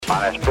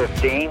Minus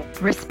 15.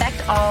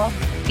 Respect all,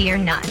 fear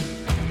none.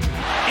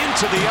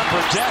 Into the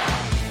upper deck.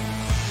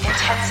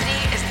 Intensity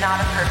is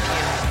not a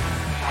perfume.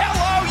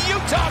 Hello,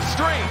 Utah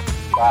Street.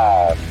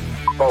 5,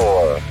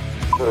 4,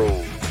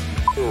 3,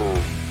 2,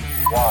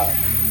 1.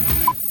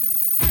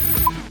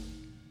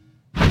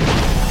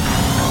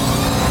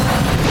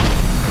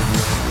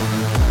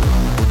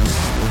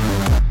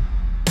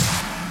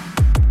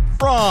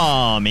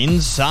 From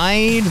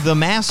inside the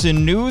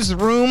MASN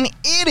newsroom,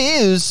 it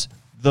is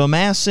the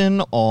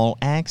MASN All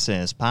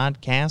Access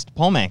podcast.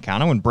 Paul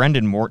Mancano and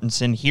Brendan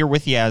Mortensen here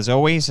with you as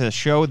always. A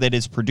show that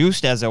is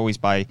produced as always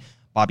by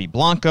Bobby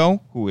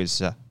Blanco, who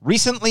is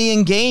recently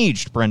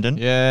engaged, Brendan.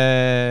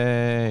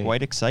 Yay.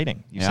 Quite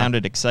exciting. You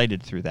sounded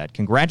excited through that.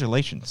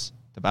 Congratulations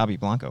to Bobby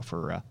Blanco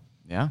for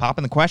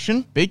popping the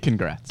question. Big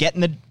congrats. Getting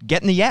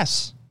the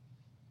yes.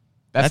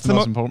 That's the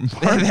most important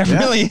part. That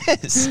really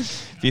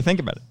is, if you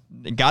think about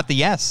it. Got the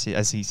yes,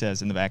 as he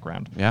says in the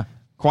background. Yeah.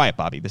 Quiet,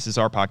 Bobby. This is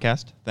our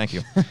podcast. Thank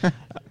you.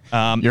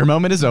 Your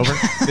moment is over.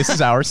 This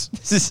is ours.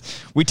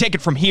 We take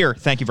it from here.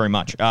 Thank you very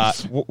much.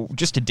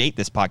 Just to date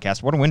this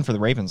podcast, what a win for the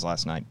Ravens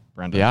last night,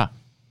 Brendan. Yeah.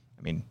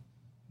 I mean,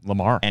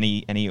 Lamar.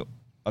 Any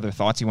other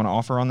thoughts you want to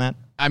offer on that?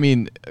 I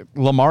mean,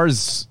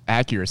 Lamar's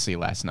accuracy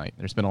last night.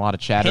 There's been a lot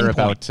of chatter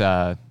about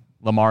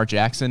Lamar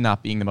Jackson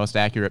not being the most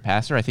accurate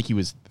passer. I think he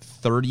was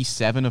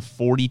 37 of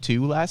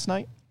 42 last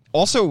night.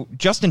 Also,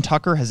 Justin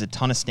Tucker has a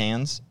ton of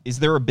stands. Is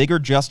there a bigger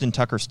Justin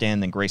Tucker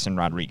stand than Grayson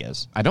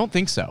Rodriguez? I don't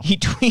think so. He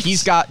tweets.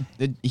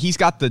 He's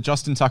got the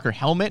Justin Tucker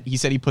helmet. He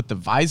said he put the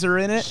visor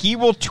in it. He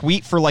will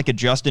tweet for like a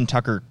Justin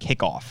Tucker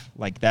kickoff.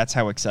 Like that's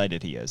how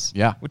excited he is.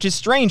 Yeah. Which is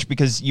strange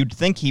because you'd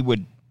think he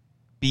would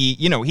be,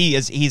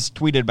 he's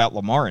tweeted about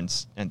Lamar and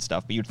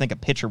stuff, but you'd think a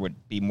pitcher would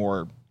be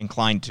more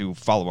inclined to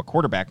follow a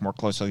quarterback more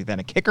closely than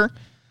a kicker.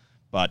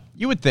 But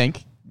you would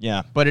think.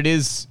 Yeah. But it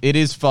is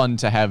fun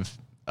to have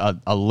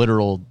a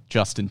literal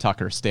Justin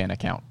Tucker stan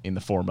account in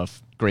the form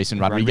of Grayson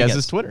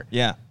Rodriguez's Twitter.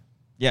 Yeah.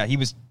 Yeah, he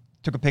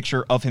took a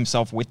picture of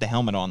himself with the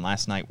helmet on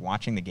last night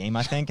watching the game,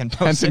 I think, and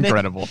posted That's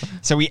incredible.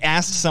 So we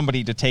asked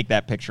somebody to take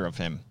that picture of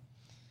him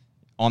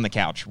on the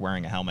couch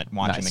wearing a helmet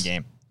watching the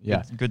game.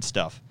 Yeah. Good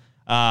stuff.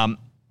 All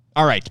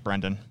right,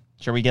 Brendan.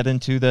 Shall we get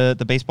into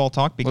the baseball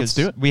talk? Because let's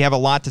do it. We have a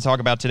lot to talk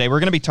about today.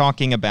 We're going to be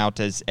talking about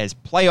as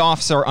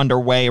playoffs are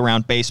underway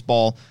around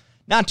baseball,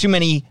 not too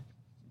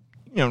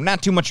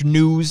much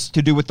news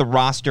to do with the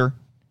roster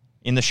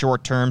in the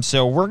short term.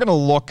 So we're going to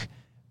look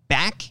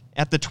back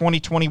at the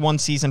 2021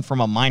 season from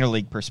a minor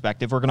league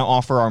perspective. We're going to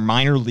offer our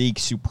minor league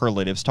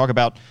superlatives, talk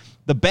about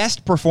the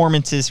best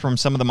performances from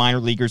some of the minor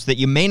leaguers that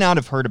you may not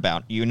have heard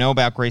about. You know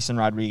about Grayson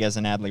Rodriguez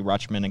and Adley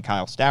Rutschman and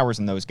Kyle Stowers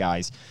and those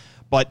guys.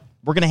 But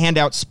we're going to hand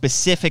out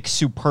specific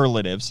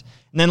superlatives.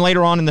 And then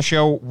later on in the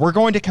show, we're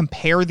going to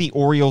compare the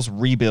Orioles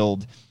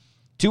rebuild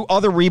to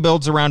other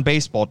rebuilds around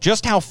baseball.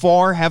 Just how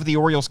far have the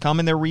Orioles come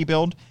in their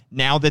rebuild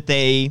now that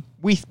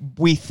we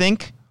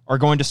think are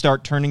going to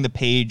start turning the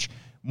page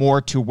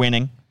more to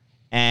winning,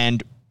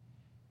 and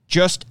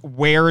just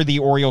where the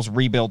Orioles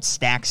rebuild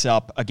stacks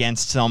up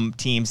against some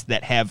teams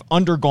that have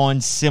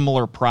undergone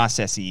similar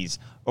processes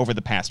over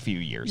the past few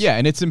years. Yeah,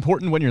 and it's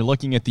important when you're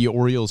looking at the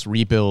Orioles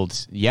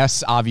rebuild.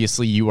 Yes,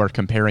 obviously you are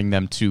comparing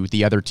them to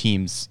the other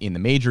teams in the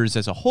majors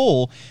as a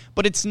whole,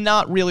 but it's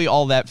not really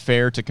all that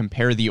fair to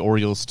compare the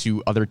Orioles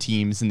to other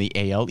teams in the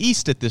AL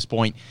East at this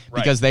point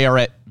because they are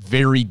at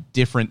very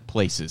different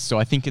places. So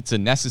I think it's a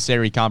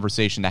necessary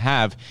conversation to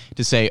have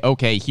to say,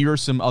 okay, here are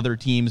some other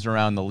teams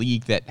around the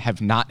league that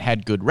have not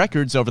had good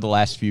records over the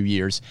last few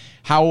years.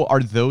 How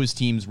are those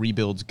teams'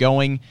 rebuilds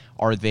going?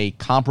 Are they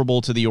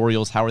comparable to the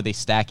Orioles? How are they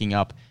stacking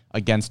up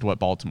against what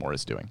Baltimore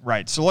is doing?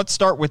 Right. So let's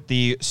start with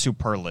the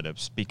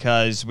superlatives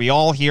because we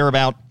all hear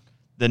about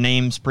the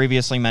names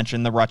previously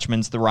mentioned, the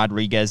Rutschmans, the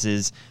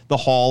Rodriguezes, the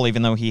Hall,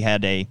 even though he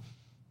had a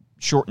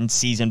shortened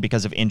season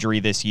because of injury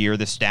this year,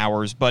 the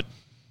Stowers. But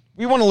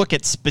we want to look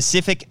at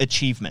specific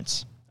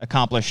achievements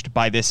accomplished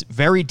by this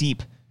very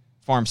deep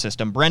farm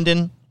system.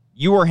 Brendan,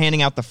 you are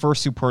handing out the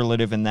first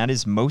superlative, and that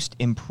is most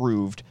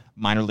improved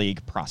minor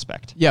league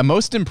prospect. Yeah,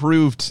 most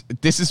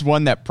improved. This is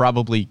one that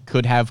probably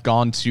could have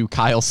gone to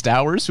Kyle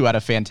Stowers, who had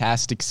a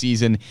fantastic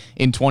season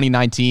in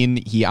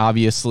 2019. He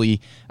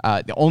obviously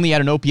only had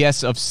an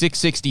OPS of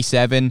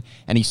 667,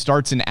 and he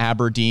starts in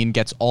Aberdeen,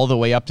 gets all the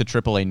way up to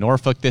AAA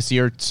Norfolk this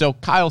year. So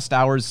Kyle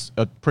Stowers,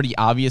 a pretty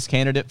obvious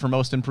candidate for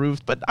most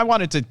improved, but I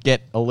wanted to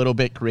get a little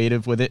bit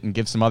creative with it and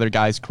give some other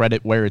guys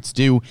credit where it's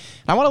due.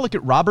 I want to look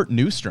at Robert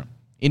Newstrom.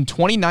 In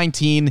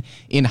 2019,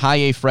 in High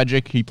A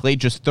Frederick, he played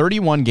just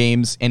 31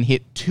 games and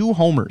hit 2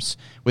 homers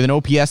with an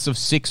OPS of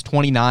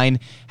 629,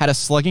 had a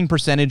slugging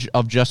percentage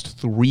of just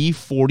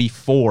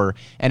 344.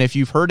 And if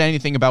you've heard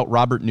anything about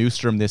Robert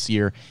Newstrom this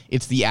year,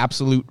 it's the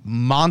absolute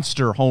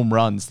monster home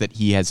runs that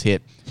he has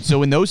hit.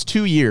 So in those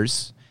 2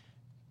 years,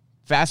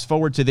 fast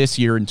forward to this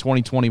year in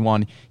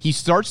 2021, he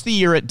starts the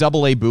year at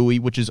AA Bowie,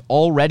 which is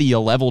already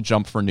a level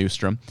jump for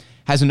Newstrom.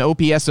 Has an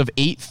OPS of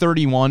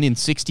 831 in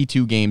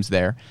 62 games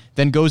there,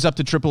 then goes up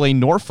to AAA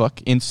Norfolk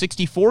in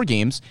 64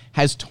 games,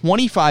 has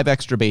 25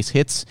 extra base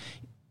hits,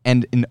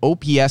 and an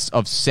OPS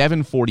of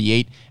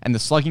 748, and the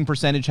slugging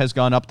percentage has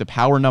gone up, the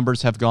power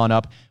numbers have gone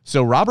up.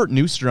 So Robert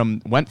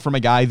Newstrom went from a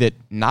guy that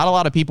not a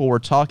lot of people were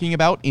talking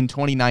about in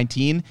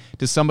 2019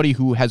 to somebody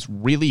who has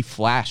really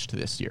flashed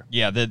this year.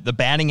 Yeah, the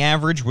batting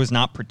average was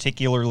not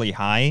particularly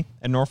high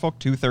at Norfolk,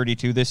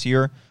 232 this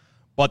year,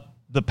 but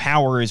the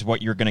power is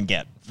what you're going to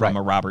get from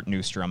a Robert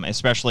Newstrom,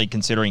 especially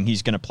considering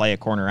he's going to play a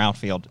corner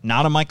outfield.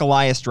 Not a Mike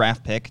Elias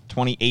draft pick,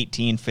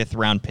 2018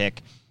 fifth-round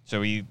pick.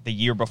 So the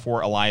year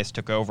before Elias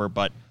took over,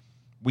 but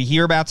we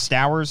hear about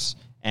Stowers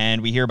and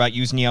we hear about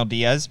Yusniel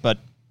Diaz, but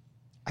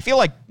I feel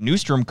like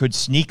Newstrom could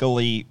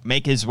sneakily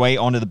make his way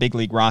onto the big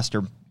league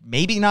roster.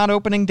 Maybe not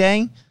opening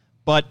day,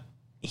 but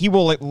he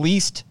will at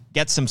least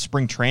get some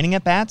spring training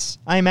at bats,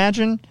 I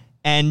imagine.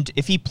 And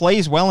if he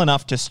plays well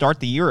enough to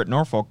start the year at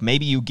Norfolk,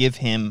 maybe you give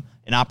him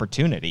an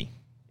opportunity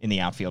in the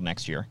outfield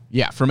next year.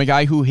 Yeah, from a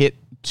guy who hit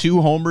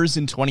 2 homers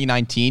in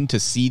 2019 to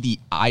see the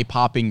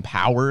eye-popping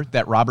power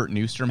that Robert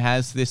Newstrom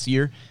has this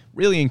year,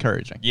 really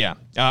encouraging. Yeah.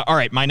 All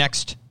right,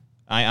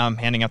 I'm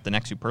handing up the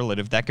next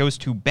superlative. That goes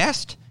to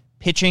best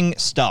pitching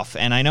stuff.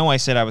 And I know I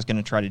said I was going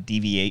to try to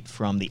deviate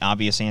from the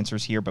obvious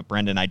answers here, but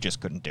Brendan, I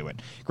just couldn't do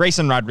it.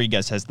 Grayson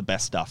Rodriguez has the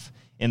best stuff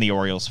in the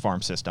Orioles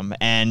farm system,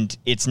 and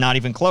it's not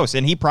even close.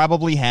 And he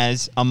probably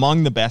has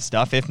among the best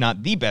stuff, if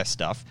not the best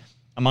stuff,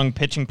 among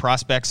pitching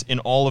prospects in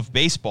all of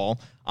baseball.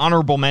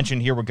 Honorable mention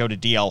here would go to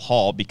DL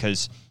Hall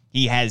because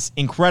he has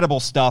incredible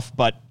stuff,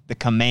 but the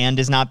command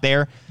is not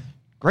there.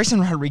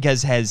 Grayson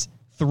Rodriguez has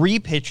 3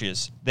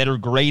 pitches that are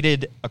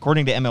graded,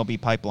 according to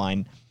MLB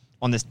Pipeline,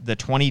 on the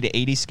 20 to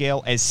 80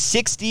 scale as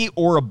 60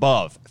 or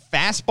above.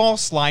 Fastball,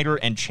 slider,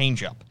 and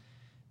changeup.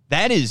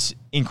 That is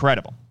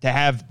incredible to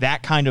have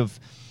that kind of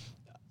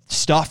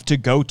stuff to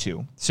go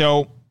to.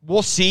 So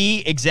we'll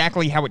see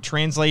exactly how it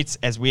translates,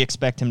 as we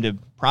expect him to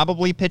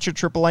probably pitch at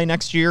AAA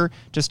next year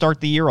to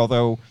start the year,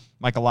 although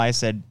Mike Elias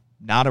said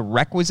not a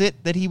requisite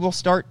that he will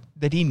start,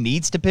 that he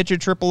needs to pitch at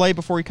AAA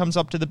before he comes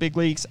up to the big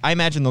leagues. I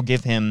imagine they'll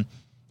give him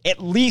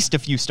at least a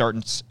few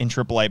starts in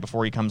AAA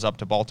before he comes up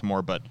to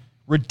Baltimore, but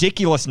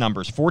ridiculous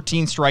numbers,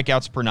 14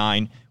 strikeouts per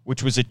 9,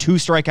 which was a 2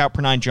 strikeout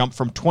per 9 jump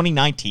from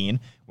 2019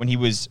 when he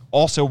was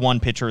also 1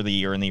 pitcher of the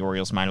year in the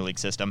Orioles minor league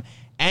system,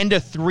 and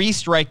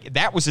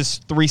that was his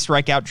 3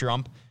 strikeout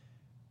jump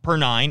per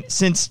 9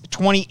 since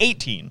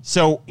 2018.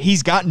 So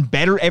he's gotten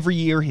better every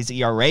year. His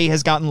ERA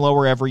has gotten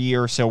lower every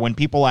year. So when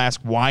people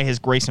ask why has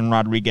Grayson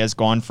Rodriguez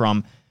gone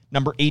from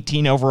number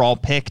 18 overall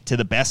pick to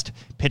the best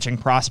pitching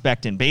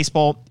prospect in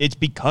baseball, it's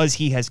because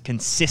he has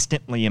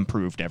consistently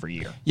improved every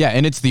year. Yeah,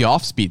 and it's the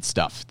off-speed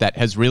stuff that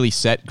has really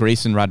set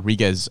Grayson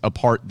Rodriguez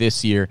apart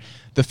this year.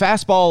 The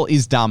fastball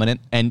is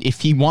dominant, and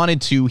if he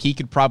wanted to, he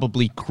could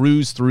probably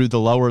cruise through the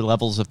lower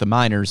levels of the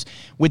minors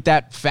with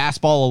that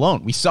fastball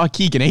alone. We saw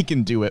Keegan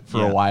Aiken do it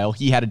for a while.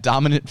 He had a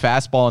dominant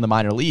fastball in the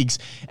minor leagues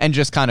and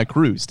just kind of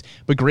cruised.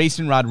 But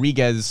Grayson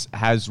Rodriguez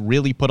has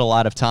really put a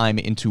lot of time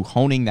into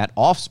honing that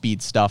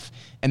off-speed stuff,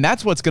 and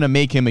that's what's going to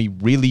make him a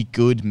really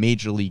good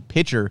major league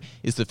pitcher,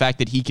 is the fact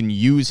that he can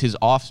use his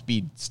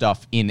off-speed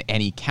stuff in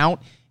any count,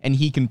 and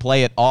he can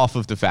play it off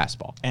of the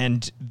fastball.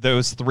 And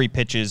those 3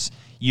 pitches,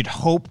 you'd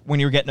hope when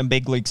you're getting a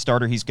big league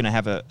starter, he's going to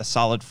have a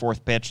solid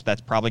 4th pitch. That's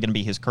probably going to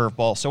be his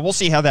curveball. So we'll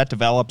see how that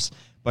develops.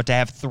 But to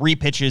have 3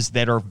 pitches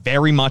that are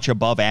very much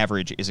above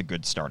average is a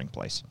good starting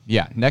place.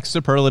 Yeah, next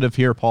superlative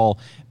here, Paul.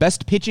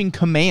 Best pitching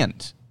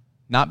command.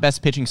 Not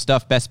best pitching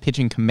stuff, best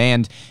pitching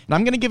command. And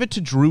I'm going to give it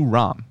to Drew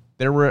Rom.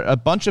 There were a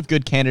bunch of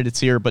good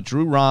candidates here, but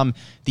Drew Rom,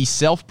 the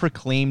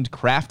self-proclaimed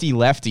crafty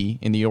lefty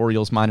in the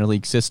Orioles minor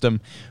league system,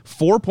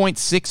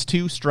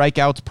 4.62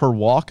 strikeouts per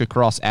walk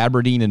across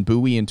Aberdeen and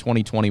Bowie in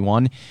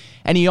 2021.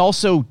 And he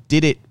also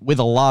did it with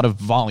a lot of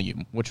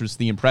volume, which was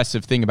the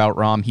impressive thing about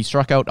Rom. He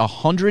struck out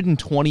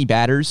 120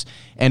 batters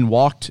and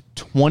walked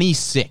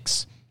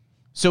 26.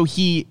 So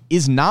he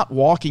is not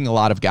walking a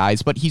lot of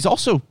guys, but he's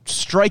also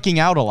striking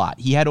out a lot.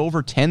 He had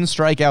over 10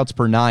 strikeouts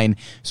per 9,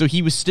 so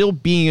he was still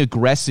being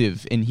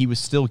aggressive, and he was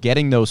still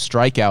getting those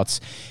strikeouts.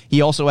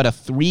 He also had a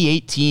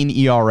 3.18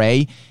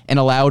 ERA and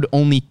allowed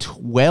only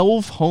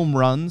 12 home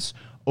runs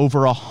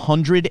over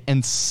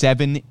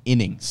 107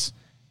 innings.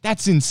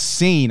 That's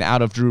insane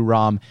out of Drew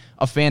Rom.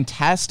 A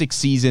fantastic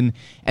season,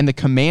 and the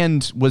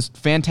command was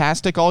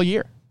fantastic all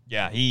year.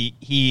 Yeah,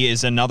 he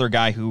is another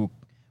guy who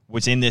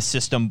was in this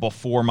system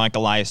before Mike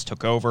Elias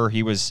took over.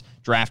 He was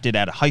drafted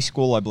out of high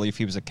school. I believe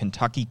he was a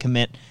Kentucky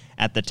commit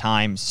at the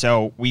time.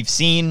 So we've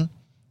seen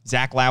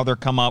Zach Lowther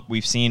come up.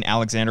 We've seen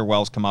Alexander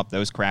Wells come up,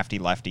 those crafty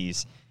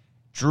lefties.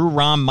 Drew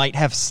Rom might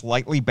have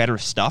slightly better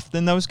stuff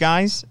than those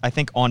guys, I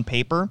think, on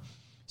paper.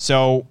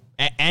 So,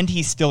 and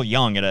he's still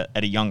young at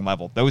a young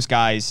level. Those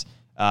guys,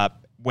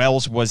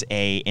 Wells was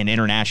an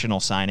international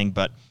signing,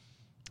 but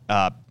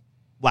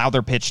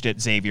Lowther pitched at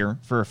Xavier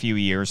for a few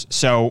years.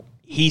 So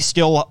he's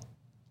still,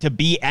 to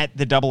be at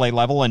the AA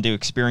level and to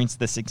experience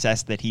the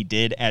success that he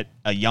did at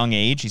a young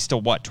age, he's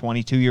still,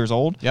 22 years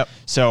old? Yep.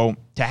 So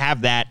to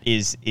have that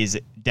is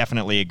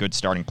definitely a good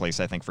starting place,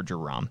 I think, for Drew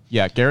Rom.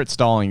 Yeah, Garrett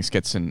Stallings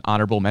gets an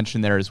honorable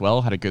mention there as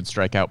well, had a good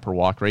strikeout per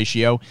walk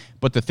ratio.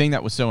 But the thing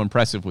that was so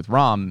impressive with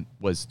Rom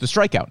was the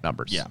strikeout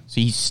numbers. Yeah.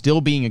 So he's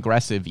still being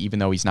aggressive even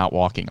though he's not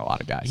walking a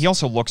lot of guys. He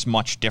also looks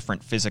much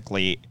different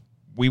physically.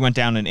 We went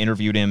down and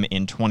interviewed him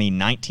in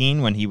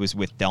 2019 when he was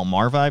with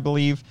Delmarva, I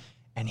believe,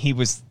 and he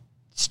was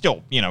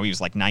still, he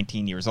was like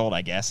 19 years old,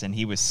 I guess, and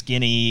he was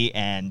skinny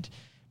and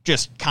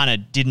just kind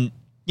of didn't,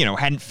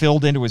 hadn't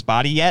filled into his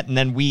body yet. And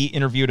then we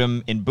interviewed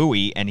him in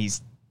Bowie, and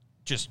he's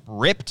just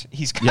ripped.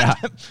 He's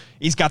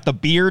got the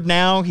beard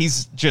now.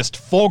 He's just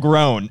full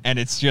grown, and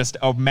it's just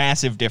a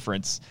massive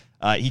difference.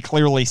 He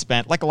clearly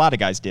spent, like a lot of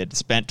guys did,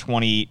 spent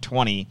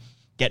 2020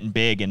 getting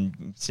big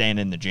and staying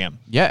in the gym.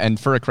 Yeah, and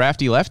for a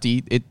crafty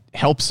lefty, it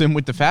helps him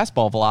with the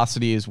fastball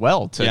velocity as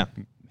well to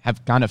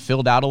have kind of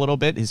filled out a little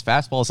bit. His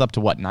fastball is up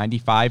to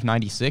 95,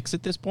 96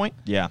 at this point?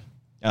 Yeah,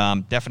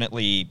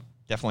 definitely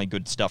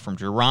good stuff from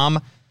Drew Rom.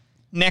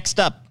 Next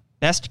up,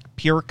 best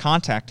pure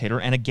contact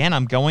hitter. And again,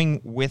 I'm going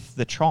with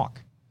the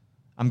chalk.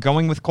 I'm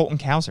going with Colton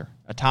Cowser,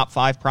 a top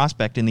 5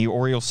 prospect in the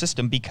Orioles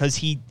system, because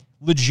he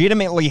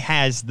legitimately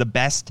has the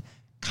best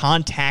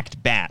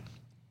contact bat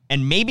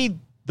and maybe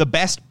the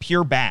best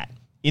pure bat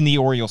in the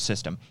Orioles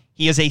system.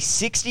 He has a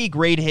 60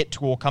 grade hit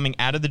tool coming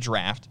out of the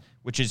draft,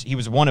 which is, he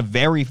was one of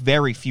very,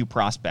 very few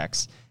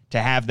prospects to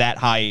have that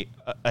high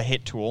a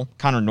hit tool.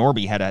 Connor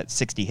Norby had a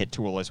 60 hit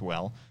tool as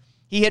well.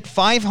 He hit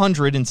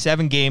 500 in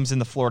 7 games in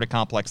the Florida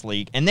Complex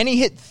League, and then he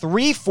hit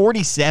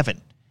 347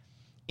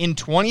 in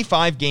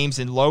 25 games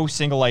in low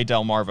single-A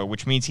Delmarva,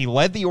 which means he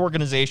led the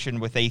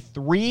organization with a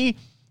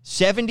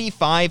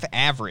 375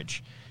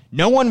 average.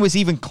 No one was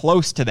even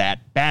close to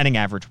that batting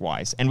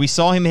average-wise, and we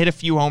saw him hit a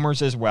few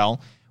homers as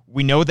well.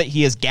 We know that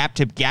he has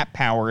gap-to-gap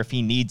power if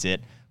he needs it,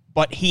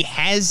 but he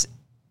has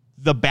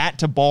the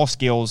bat-to-ball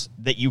skills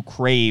that you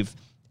crave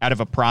out of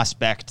a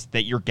prospect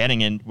that you're getting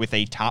in with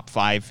a top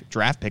 5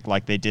 draft pick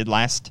like they did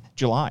last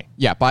July.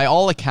 Yeah, by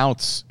all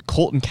accounts,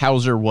 Colton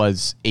Cowser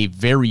was a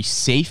very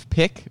safe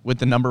pick with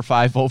the number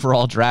 5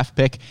 overall draft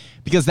pick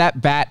because that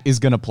bat is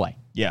going to play.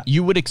 Yeah.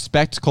 You would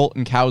expect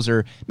Colton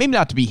Cowser maybe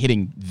not to be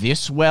hitting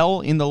this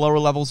well in the lower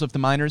levels of the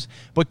minors,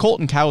 but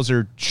Colton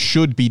Cowser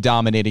should be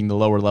dominating the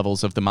lower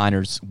levels of the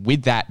minors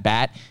with that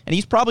bat, and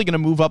he's probably going to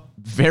move up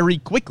very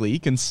quickly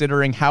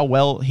considering how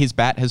well his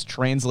bat has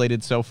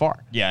translated so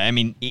far. Yeah, I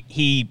mean,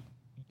 he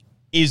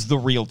is the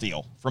real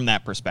deal from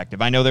that perspective.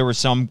 I know there were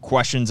some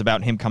questions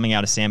about him coming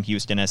out of Sam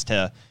Houston as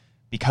to,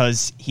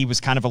 because he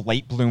was kind of a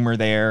late bloomer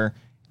there,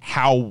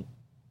 how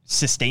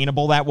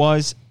sustainable that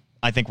was.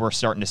 I think we're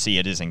starting to see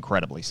it is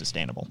incredibly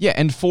sustainable. Yeah,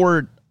 and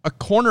for a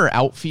corner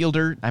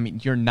outfielder, I mean,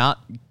 you're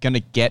not going to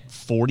get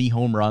 40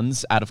 home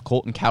runs out of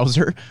Colton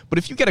Cowser, but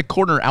if you get a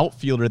corner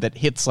outfielder that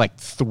hits like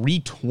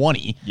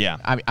 320,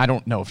 I mean, I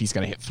don't know if he's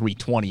going to hit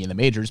 320 in the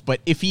majors,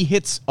 but if he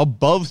hits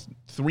above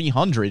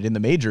 300 in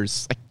the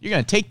majors, like, you're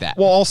going to take that.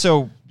 Well,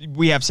 also,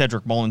 we have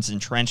Cedric Mullins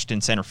entrenched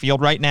in center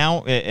field right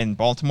now in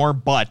Baltimore,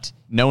 but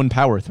known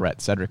power threat,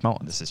 Cedric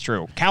Mullins. This is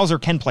true.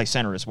 Cowser can play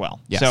center as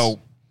well. Yes. So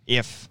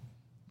if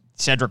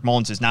Cedric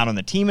Mullins is not on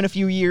the team in a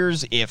few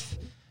years, if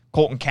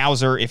Colton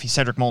Cowser, if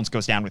Cedric Mullins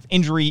goes down with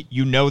injury,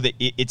 you know that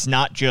it's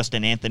not just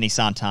an Anthony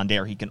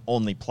Santander. He can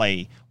only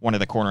play one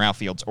of the corner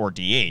outfields or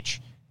DH.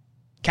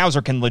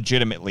 Cowser can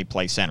legitimately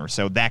play center,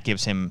 so that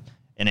gives him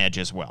an edge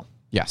as well.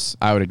 Yes,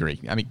 I would agree.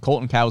 I mean,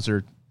 Colton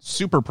Cowser,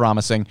 super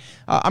promising.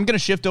 I'm going to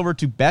shift over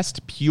to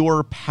best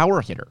pure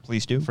power hitter.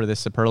 Please do. For this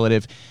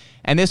superlative.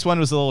 And this one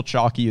was a little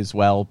chalky as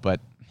well,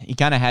 but he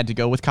kind of had to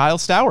go with Kyle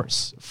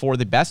Stowers for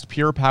the best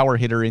pure power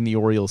hitter in the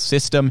Orioles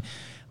system.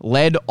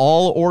 Led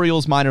all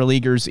Orioles minor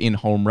leaguers in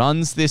home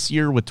runs this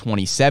year with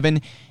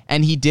 27,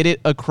 and he did it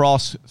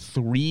across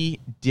 3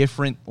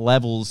 different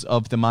levels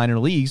of the minor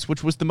leagues,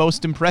 which was the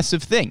most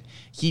impressive thing.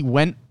 He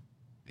went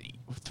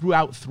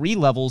throughout 3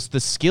 levels. The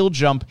skill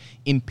jump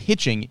in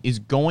pitching is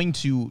going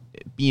to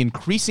be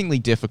increasingly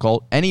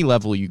difficult any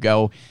level you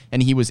go,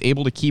 and he was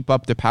able to keep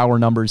up the power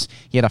numbers.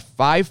 He had a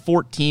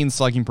 .514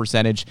 slugging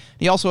percentage.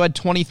 He also had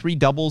 23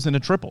 doubles and a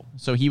triple,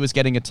 so he was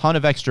getting a ton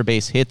of extra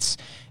base hits.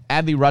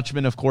 Adley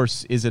Rutschman, of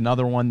course, is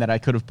another one that I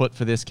could have put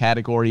for this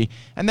category.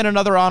 And then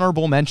another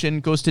honorable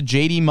mention goes to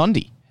J.D.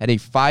 Mundy at a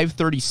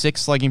 .536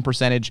 slugging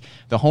percentage.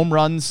 The home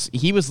runs,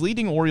 he was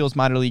leading Orioles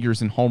minor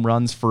leaguers in home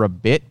runs for a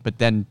bit, but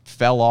then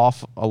fell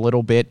off a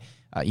little bit.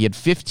 He had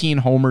 15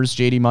 homers,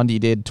 J.D. Mundy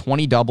did,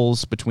 20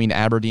 doubles between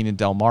Aberdeen and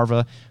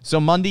Delmarva. So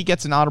Mundy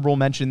gets an honorable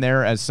mention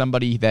there as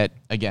somebody that,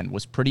 again,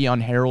 was pretty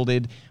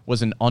unheralded,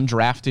 was an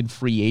undrafted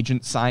free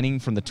agent signing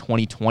from the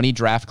 2020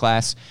 draft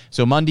class.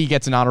 So Mundy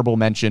gets an honorable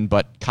mention,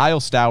 but Kyle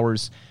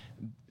Stowers,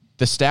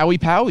 the Stowie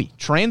Powie,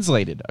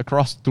 translated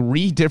across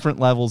 3 different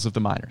levels of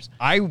the minors.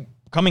 I,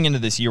 coming into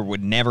this year,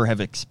 would never have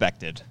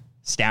expected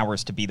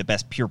Stowers to be the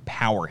best pure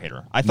power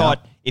hitter. I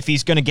thought if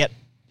he's going to get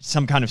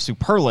some kind of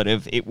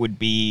superlative, it would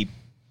be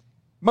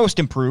most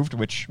improved,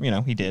 which,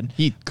 he did.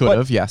 He could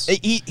have, yes.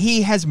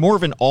 He has more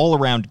of an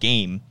all-around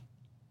game,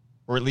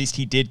 or at least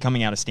he did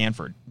coming out of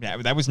Stanford.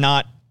 That was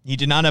not, he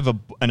did not have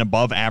an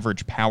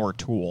above-average power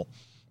tool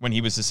when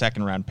he was the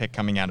second-round pick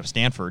coming out of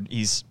Stanford.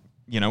 He's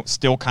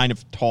still kind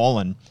of tall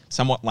and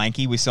somewhat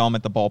lanky. We saw him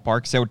at the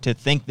ballpark. So to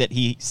think that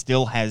he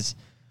still has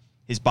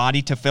his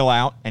body to fill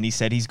out, and he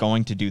said he's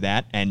going to do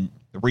that and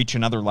reach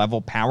another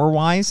level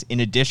power-wise, in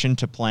addition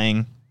to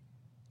playing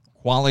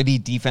quality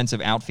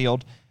defensive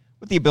outfield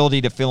with the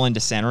ability to fill into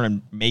center,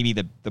 and maybe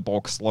the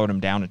bulk slowed him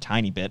down a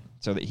tiny bit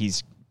so that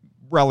he's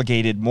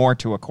relegated more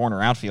to a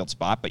corner outfield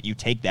spot, but you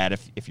take that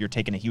if you're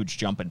taking a huge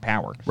jump in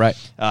power. Right.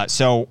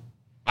 So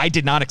I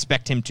did not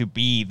expect him to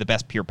be the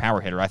best pure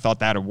power hitter. I thought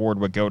that award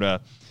would go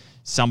to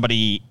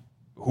somebody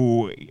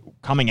who,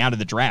 coming out of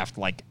the draft,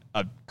 like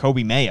a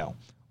Kobe Mayo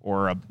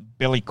or a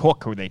Billy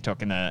Cook, who they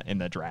took in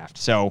the draft.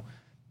 So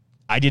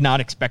I did not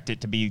expect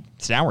it to be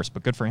Stowers,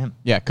 but good for him.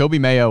 Yeah, Kobe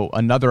Mayo,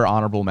 another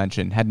honorable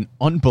mention, had an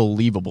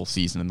unbelievable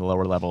season in the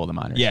lower level of the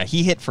minors. Yeah,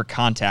 he hit for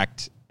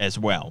contact as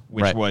well,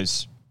 which Right.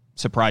 was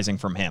surprising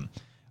from him,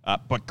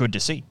 but good to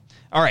see.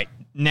 All right,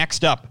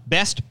 next up,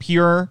 Best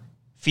Pure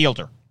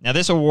Fielder. Now,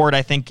 this award,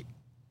 I think,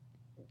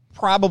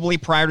 probably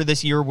prior to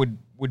this year would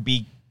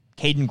be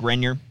Caden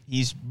Grenier.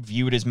 He's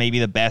viewed as maybe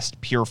the best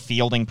pure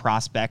fielding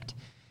prospect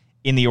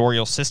in the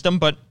Orioles system,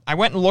 but I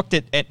went and looked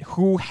at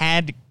who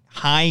had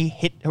high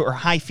hit or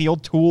high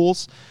field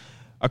tools,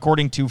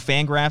 according to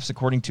Fangraphs,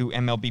 according to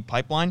MLB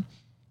Pipeline.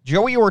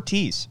 Joey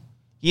Ortiz.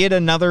 He had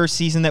another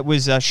season that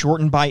was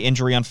shortened by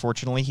injury,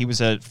 unfortunately. He was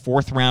a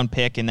fourth-round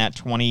pick in that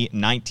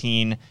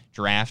 2019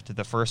 draft,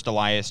 the first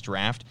Elias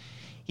draft.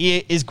 He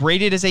is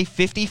graded as a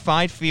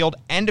 55 field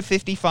and a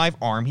 55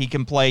 arm. He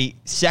can play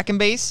second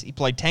base. He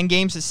played 10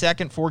 games at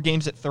second, 4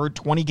 games at third,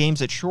 20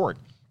 games at short.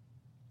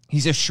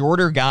 He's a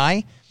shorter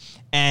guy,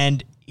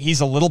 and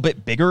he's a little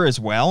bit bigger as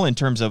well in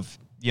terms of,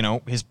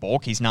 his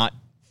bulk. He's not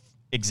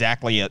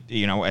exactly a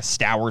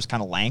Stowers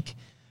kind of lank,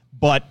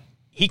 but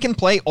he can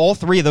play all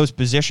three of those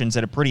positions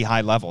at a pretty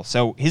high level.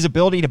 So his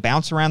ability to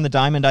bounce around the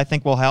diamond, I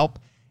think, will help.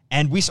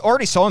 And we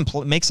already saw him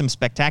make some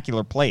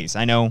spectacular plays.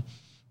 I know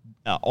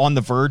On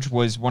The Verge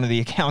was one of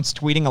the accounts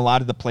tweeting a lot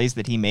of the plays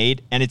that he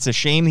made. And it's a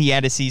shame he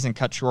had his season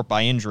cut short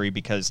by injury,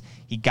 because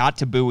he got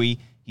to Bowie,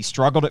 he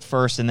struggled at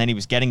first, and then he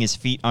was getting his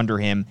feet under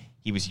him.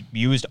 He was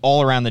used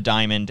all around the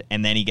diamond,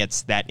 and then he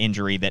gets that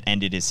injury that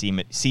ended his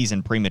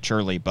season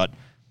prematurely. But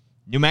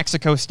New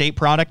Mexico State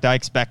product, I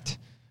expect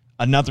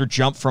another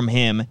jump from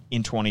him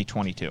in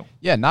 2022.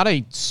 Yeah, not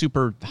a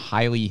super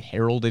highly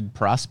heralded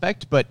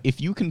prospect, but if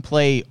you can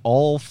play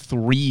all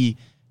three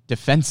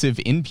defensive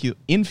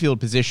infield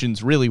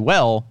positions really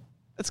well,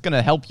 that's going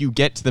to help you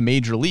get to the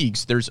major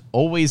leagues. There's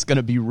always going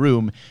to be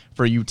room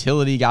for a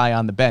utility guy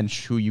on the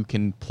bench who you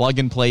can plug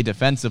and play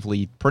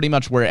defensively pretty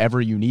much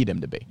wherever you need him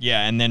to be.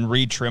 Yeah, and then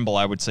Reed Trimble,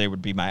 I would say,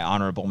 would be my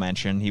honorable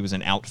mention. He was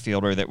an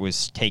outfielder that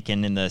was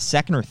taken in the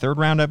second or third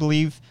round, I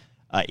believe,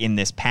 in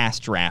this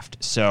past draft.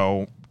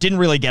 So didn't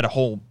really get a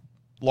whole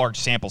large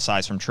sample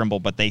size from Trimble,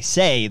 but they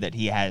say that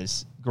he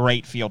has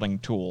great fielding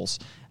tools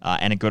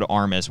and a good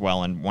arm as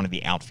well in one of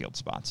the outfield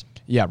spots.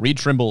 Yeah, Reed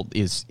Trimble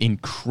is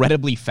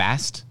incredibly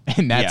fast,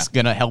 and that's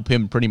going to help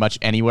him pretty much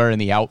anywhere in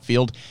the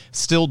outfield.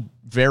 Still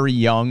very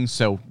young,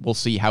 so we'll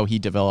see how he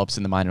develops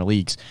in the minor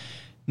leagues.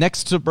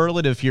 Next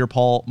superlative here,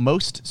 Paul,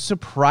 most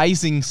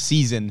surprising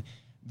season.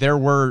 There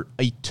were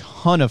a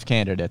ton of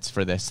candidates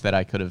for this that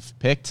I could have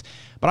picked,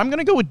 but I'm going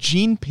to go with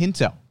Gene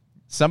Pinto.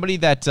 Somebody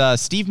that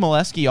Steve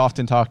Molesky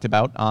often talked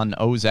about on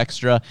O's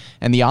Extra,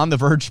 and the On The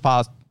Verge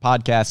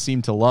podcast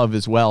seemed to love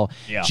as well.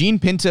 Yeah. Gene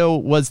Pinto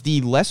was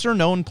the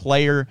lesser-known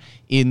player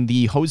in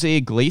the Jose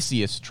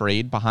Iglesias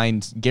trade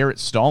behind Garrett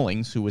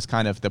Stallings, who was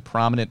kind of the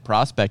prominent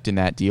prospect in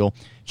that deal.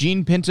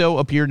 Gene Pinto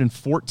appeared in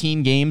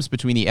 14 games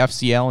between the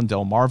FCL and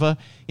Delmarva.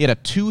 He had a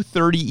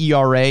 .230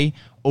 ERA,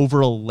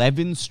 over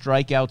 11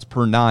 strikeouts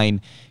per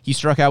 9. He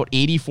struck out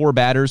 84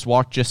 batters,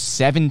 walked just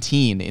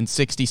 17 in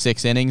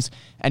 66 innings,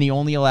 and he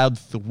only allowed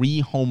 3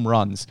 home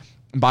runs.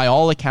 And by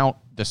all account,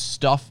 the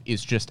stuff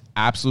is just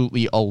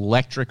absolutely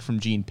electric from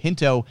Gene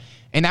Pinto,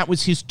 and that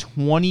was his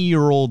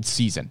 20-year-old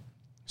season.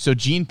 So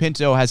Gene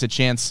Pinto has a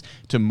chance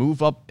to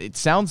move up, it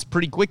sounds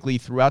pretty quickly,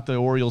 throughout the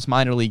Orioles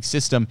minor league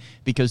system,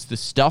 because the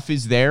stuff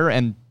is there,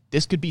 and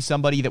this could be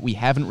somebody that we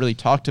haven't really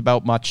talked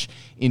about much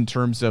in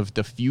terms of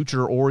the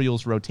future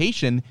Orioles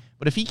rotation.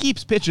 But if he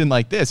keeps pitching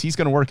like this, he's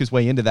going to work his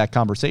way into that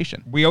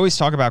conversation. We always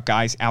talk about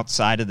guys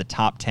outside of the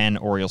top 10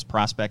 Orioles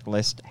prospect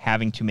list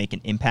having to make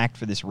an impact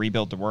for this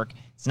rebuild to work.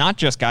 It's not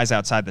just guys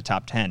outside the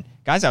top 10,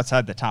 guys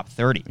outside the top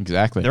 30.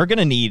 Exactly. They're going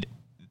to need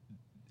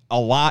a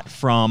lot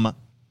from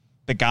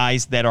the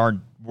guys that are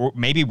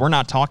maybe we're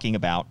not talking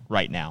about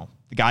right now.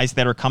 The guys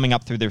that are coming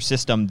up through their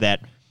system,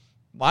 that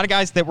a lot of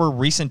guys that were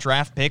recent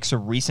draft picks or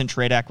recent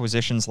trade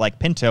acquisitions like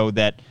Pinto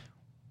that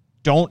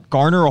don't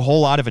garner a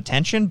whole lot of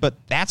attention, but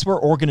that's where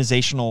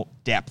organizational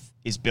depth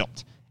is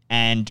built.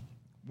 And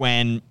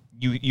when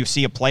you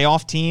see a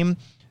playoff team,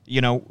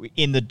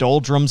 in the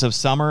doldrums of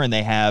summer, and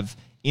they have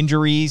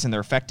injuries and they're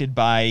affected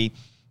by,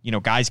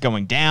 guys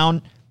going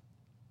down,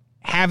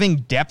 having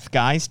depth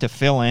guys to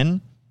fill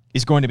in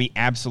is going to be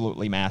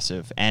absolutely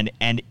massive, and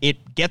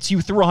it gets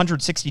you through a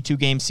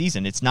 162-game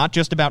season. It's not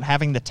just about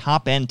having the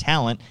top-end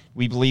talent.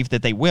 We believe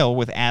that they will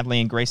with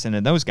Adley and Grayson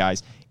and those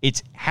guys.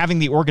 It's having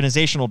the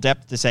organizational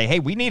depth to say, hey,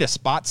 we need a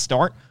spot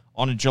start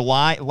on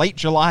a late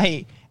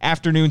July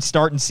afternoon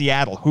start in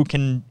Seattle who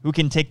can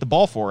take the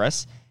ball for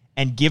us,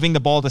 and giving the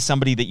ball to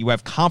somebody that you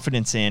have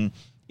confidence in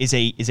is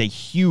a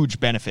huge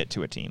benefit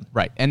to a team.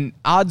 Right, and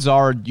odds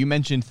are, you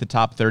mentioned the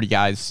top 30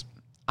 guys,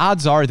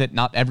 odds are that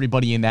not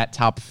everybody in that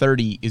top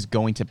 30 is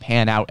going to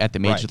pan out at the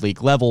major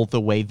league level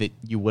the way that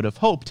you would have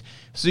hoped.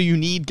 So you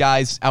need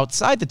guys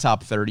outside the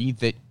top 30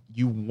 that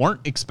you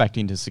weren't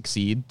expecting to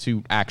succeed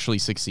to actually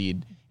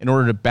succeed in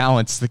order to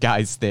balance the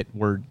guys that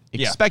were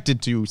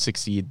expected to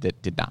succeed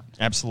that did not.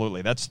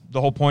 Absolutely. That's the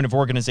whole point of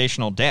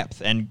organizational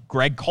depth. And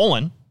Greg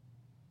Cullen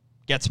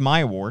gets my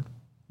award,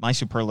 my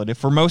superlative,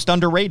 for most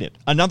underrated.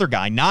 Another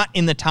guy, not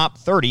in the top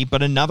 30,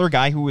 but another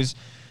guy who was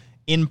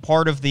in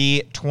part of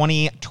the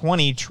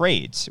 2020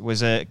 trades,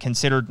 was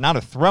considered not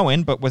a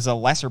throw-in, but was a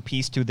lesser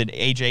piece to the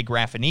AJ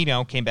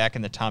Graffinino, came back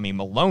in the Tommy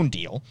Malone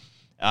deal.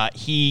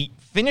 He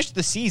finished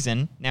the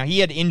season, now he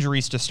had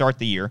injuries to start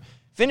the year,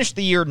 finished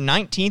the year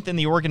 19th in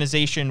the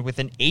organization with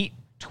an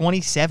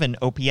 827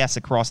 OPS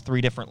across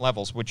 3 different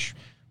levels, which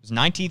was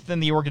 19th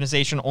in the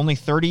organization, only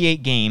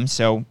 38 games,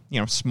 so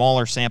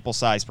smaller sample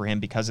size for him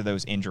because of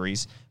those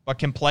injuries, but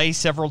can play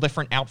several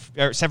different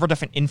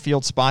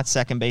infield spots,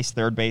 second base,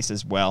 third base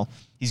as well.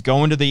 He's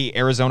going to the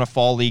Arizona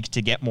Fall League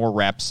to get more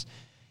reps.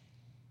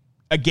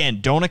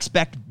 Again, don't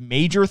expect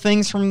major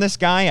things from this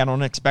guy. I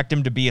don't expect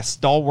him to be a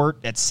stalwart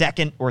at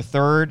second or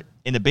third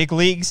in the big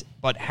leagues,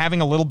 but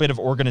having a little bit of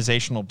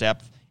organizational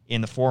depth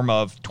in the form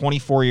of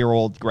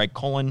 24-year-old Greg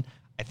Cullen,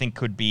 I think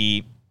could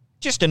be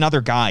just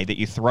another guy that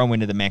you throw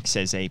into the mix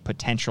as a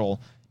potential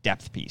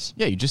depth piece.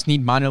 Yeah, you just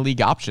need minor league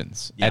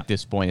options at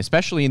this point,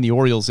 especially in the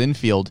Orioles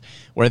infield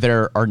where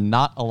there are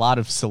not a lot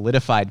of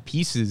solidified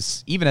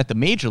pieces, even at the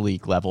major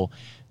league level.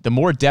 The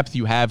more depth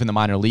you have in the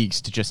minor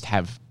leagues to just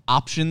have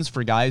options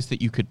for guys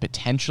that you could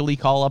potentially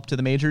call up to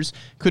the majors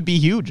could be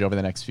huge over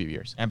the next few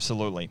years.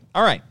 Absolutely.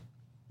 All right.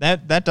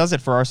 That does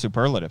it for our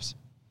superlatives.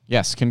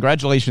 Yes,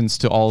 congratulations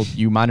to all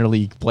you minor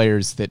league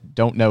players that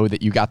don't know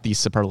that you got these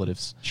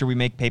superlatives. Should we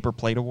make paper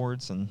plate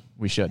awards and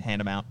we should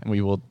hand them out? And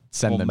we will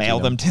send them. Mail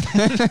them to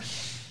them.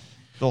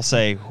 They'll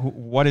say,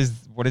 "What is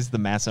the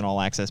Masson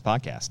All Access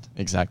podcast?"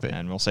 Exactly,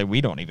 and we'll say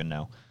we don't even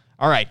know.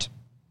 All right,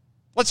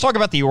 let's talk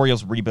about the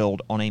Orioles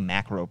rebuild on a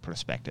macro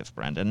perspective,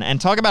 Brendan, and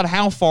talk about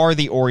how far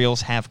the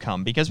Orioles have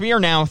come, because we are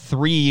now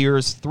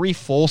 3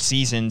 full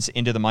seasons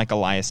into the Mike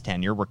Elias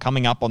tenure. We're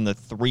coming up on the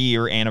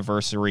 3-year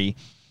anniversary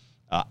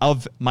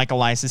of Mike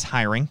Elias's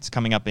hiring. It's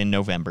coming up in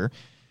November.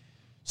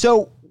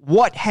 So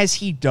what has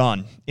he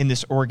done in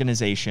this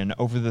organization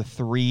over the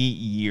 3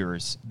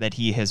 years that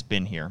he has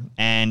been here?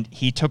 And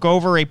he took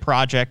over a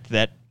project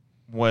that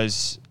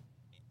was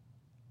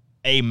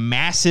a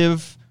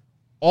massive,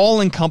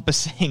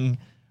 all-encompassing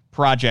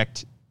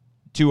project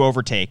to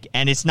overtake.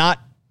 And it's not,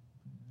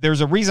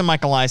 there's a reason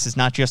Mike Elias is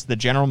not just the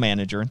general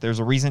manager. There's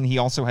a reason he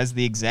also has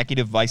the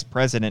executive vice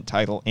president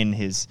title in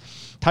his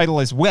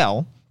title as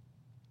well.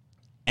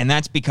 And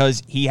that's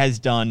because he has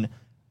done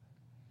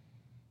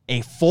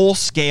a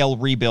full-scale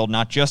rebuild,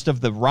 not just of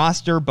the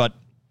roster, but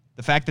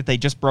the fact that they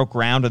just broke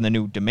ground on the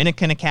new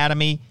Dominican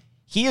Academy.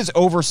 He is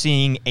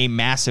overseeing a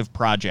massive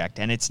project,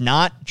 and it's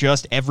not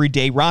just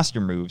everyday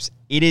roster moves.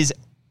 It is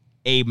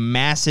a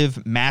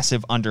massive,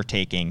 massive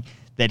undertaking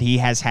that he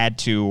has had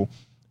to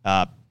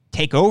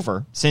take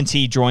over since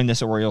he joined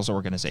this Orioles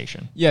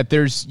organization. Yeah,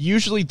 there's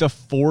usually the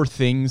 4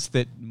 things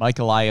that Mike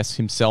Elias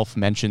himself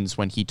mentions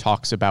when he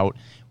talks about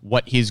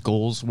what his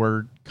goals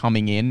were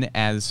coming in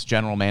as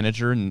general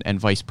manager and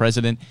vice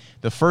president.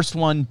 The first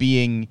one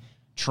being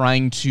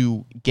trying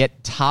to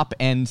get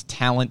top-end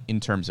talent in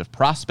terms of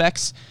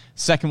prospects.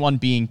 Second one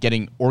being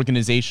getting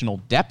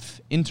organizational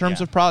depth in terms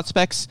of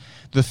prospects.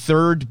 The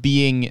third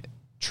being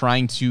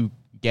trying to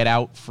get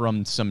out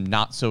from some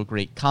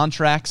not-so-great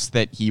contracts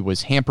that he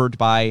was hampered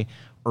by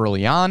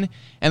early on.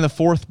 And the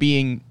fourth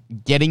being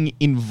getting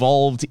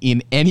involved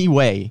in any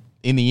way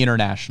in the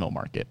international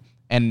market.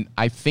 And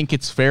I think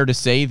it's fair to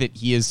say that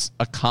he has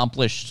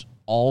accomplished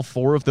all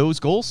 4 of those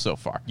goals so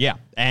far. Yeah,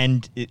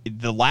 and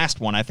the last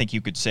one I think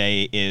you could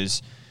say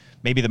is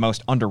maybe the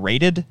most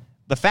underrated.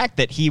 The fact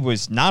that he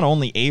was not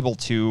only able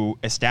to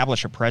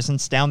establish a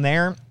presence down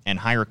there and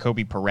hire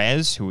Kobe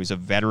Perez, who is a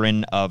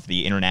veteran of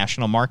the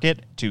international market,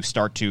 to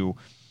start to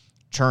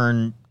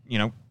churn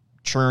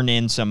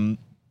in some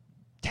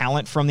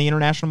talent from the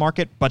international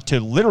market, but to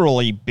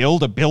literally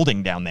build a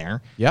building down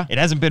there. Yeah. It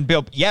hasn't been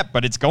built yet,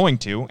 but it's going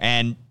to,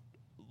 and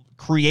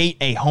create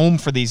a home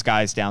for these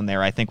guys down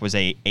there, I think was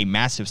a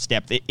massive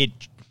step.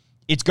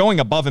 It's going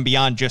above and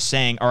beyond just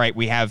saying, all right,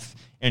 we have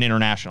an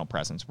international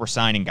presence. We're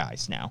signing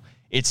guys now.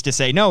 It's to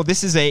say, no,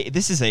 this is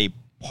a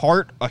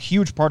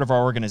huge part of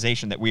our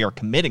organization that we are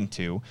committing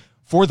to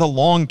for the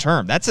long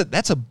term.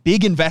 That's a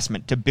big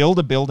investment to build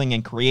a building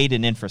and create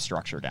an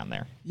infrastructure down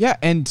there. Yeah,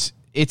 and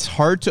it's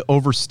hard to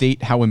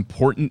overstate how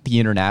important the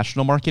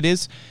international market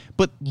is,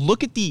 but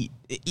look at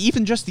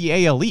even just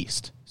the AL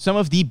East. Some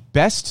of the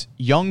best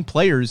young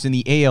players in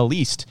the AL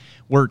East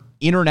were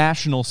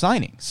international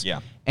signings. Yeah.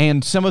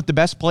 And some of the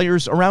best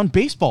players around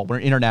baseball were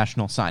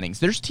international signings.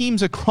 There's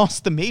teams across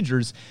the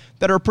majors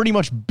that are pretty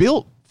much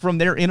built from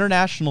their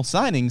international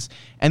signings,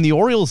 and the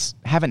Orioles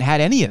haven't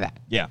had any of that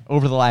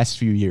over the last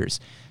few years.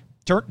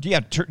 Turn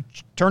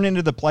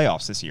into the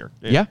playoffs this year.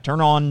 Yeah.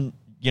 Turn on,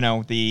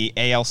 the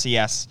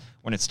ALCS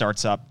when it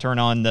starts up. Turn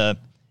on the,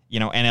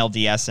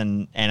 NLDS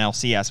and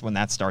NLCS when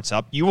that starts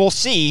up. You will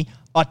see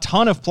a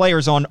ton of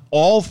players on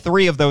all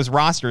three of those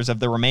rosters of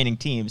the remaining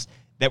teams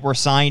that were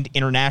signed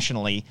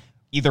internationally,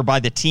 either by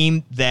the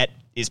team that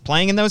is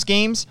playing in those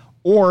games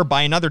or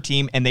by another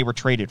team and they were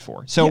traded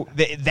for. So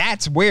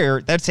that's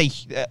a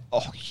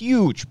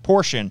huge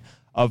portion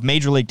of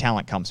Major League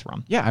talent comes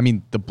from. Yeah, I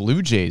mean, the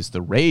Blue Jays,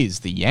 the Rays,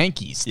 the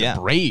Yankees, the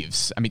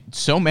Braves. I mean,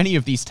 so many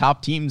of these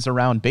top teams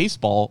around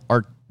baseball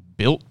are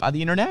built by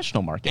the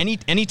international market.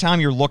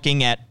 Anytime you're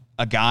looking at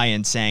a guy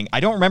and saying, I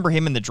don't remember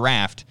him in the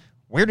draft,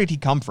 where did he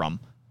come from?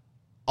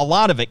 A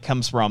lot of it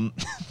comes from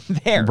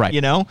there, right.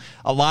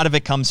 A lot of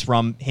it comes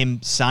from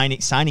him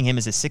signing him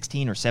as a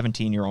 16 or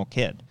 17-year-old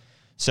kid.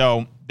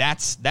 So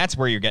that's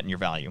where you're getting your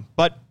value.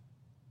 But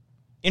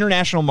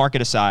international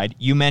market aside,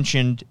 you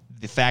mentioned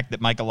the fact that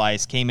Mike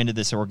Elias came into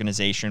this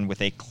organization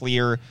with a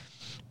clear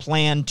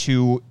plan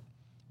to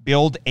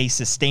build a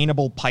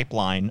sustainable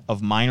pipeline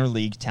of minor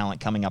league talent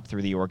coming up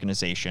through the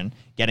organization,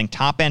 getting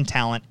top-end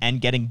talent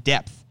and getting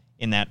depth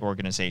in that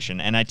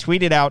organization. And I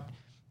tweeted out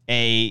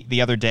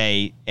the other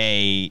day,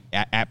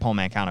 at Paul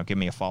Mancano, give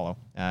me a follow,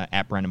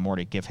 at Brendan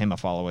Morty, give him a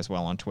follow as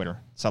well on Twitter.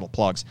 Subtle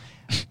plugs.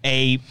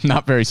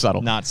 Not very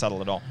subtle. Not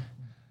subtle at all.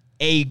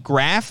 A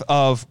graph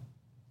of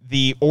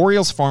the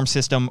Orioles farm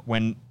system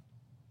when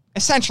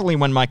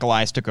Mike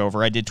Elias took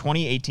over. I did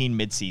 2018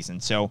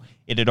 midseason, so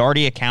it had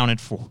already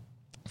accounted for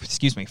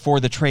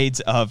the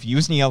trades of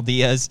Yusniel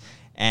Diaz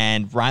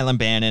and Rylan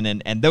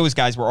Bannon, and those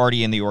guys were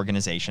already in the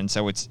organization.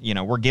 So it's,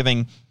 we're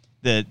giving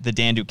the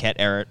Dan Duquette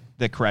era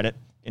the credit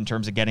in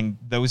terms of getting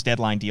those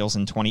deadline deals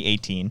in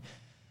 2018.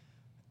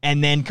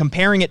 And then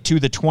comparing it to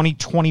the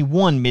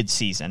 2021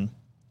 midseason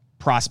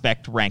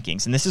prospect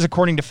rankings. And this is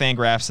according to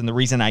Fangraphs, and the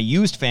reason I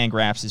used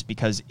Fangraphs is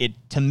because it,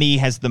 to me,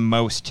 has the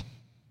most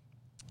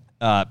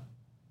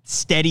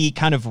steady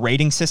kind of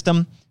rating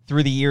system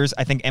through the years.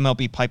 I think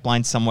MLB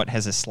Pipeline somewhat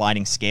has a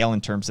sliding scale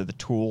in terms of the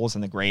tools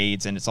and the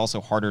grades, and it's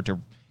also harder to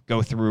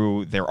go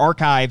through their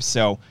archives.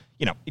 So,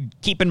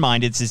 keep in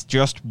mind, it's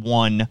just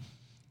one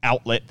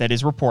outlet that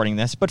is reporting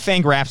this, but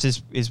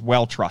Fangraphs is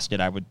well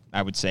trusted, I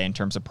would say, in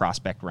terms of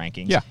prospect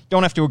rankings. Yeah.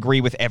 Don't have to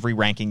agree with every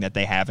ranking that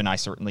they have, and I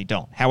certainly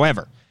don't.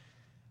 However,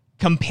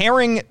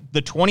 comparing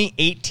the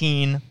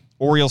 2018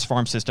 Orioles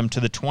farm system to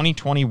the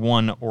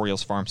 2021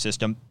 Orioles farm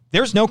system,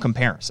 there's no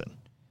comparison.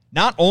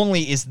 Not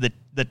only is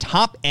the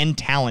top-end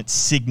talent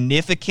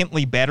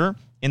significantly better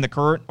in the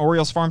current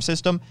Orioles farm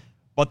system,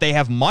 but they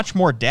have much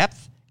more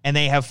depth, and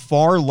they have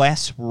far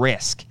less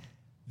risk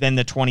than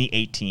the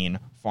 2018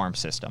 farm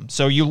system.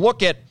 So you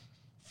look at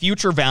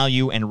future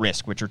value and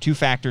risk, which are two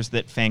factors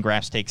that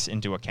Fangraphs takes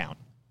into account.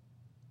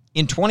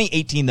 In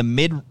 2018,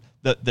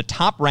 the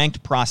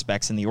top-ranked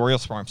prospects in the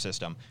Orioles farm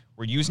system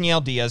were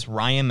Yusniel Diaz,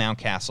 Ryan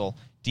Mountcastle,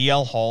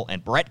 DL Hall,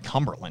 and Brett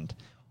Cumberland,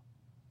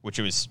 which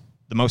was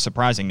the most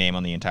surprising name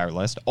on the entire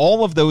list.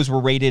 All of those were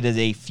rated as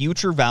a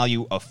future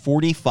value of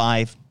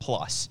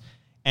 45+,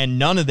 and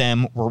none of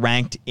them were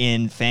ranked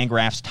in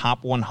Fangraphs'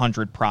 top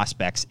 100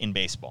 prospects in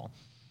baseball.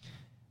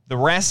 The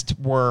rest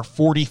were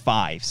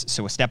 45s,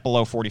 so a step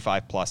below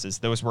 45 pluses.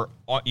 Those were,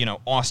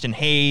 Austin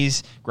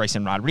Hayes,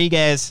 Grayson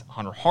Rodriguez,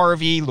 Hunter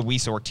Harvey,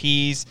 Luis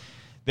Ortiz.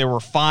 There were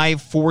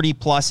 5 40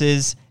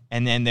 pluses,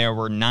 and then there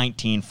were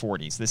 19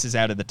 40s. This is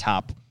out of the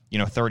top,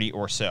 30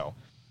 or so.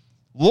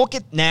 Look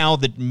at now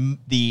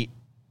the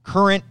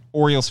current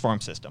Orioles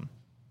farm system,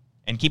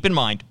 and keep in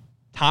mind,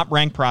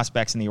 top-ranked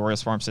prospects in the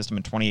Orioles farm system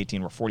in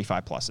 2018 were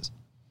 45 pluses.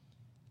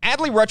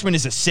 Adley Rutschman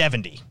is a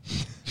 70.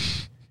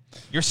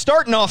 You're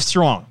starting off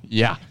strong.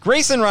 Yeah.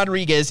 Grayson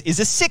Rodriguez is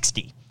a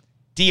 60.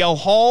 DL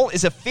Hall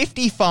is a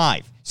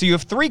 55. So you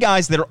have 3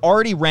 guys that are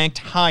already ranked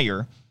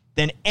higher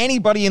than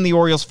anybody in the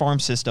Orioles farm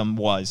system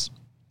was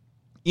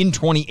in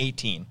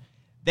 2018.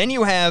 Then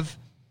you have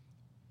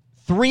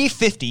 3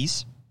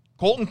 50s,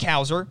 Colton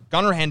Cowser,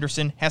 Gunnar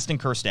Henderson, Heston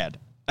Kjerstad.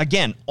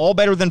 Again, all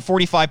better than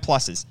 45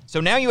 pluses.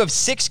 So now you have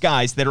 6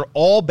 guys that are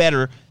all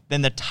better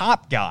than the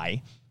top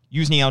guy,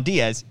 Yusniel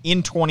Diaz,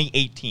 in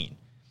 2018.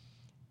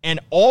 And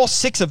all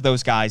 6 of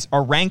those guys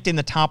are ranked in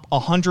the top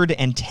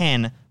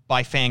 110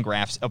 by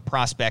Fangraphs of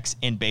prospects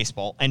in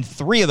baseball. And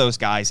 3 of those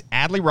guys,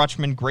 Adley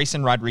Rutschman,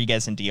 Grayson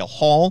Rodriguez, and DL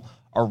Hall,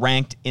 are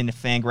ranked in the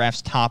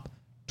Fangraphs' top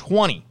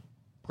 20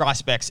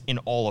 prospects in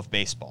all of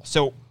baseball.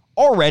 So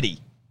already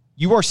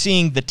you are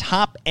seeing the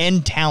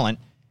top-end talent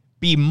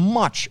be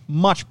much,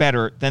 much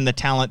better than the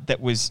talent that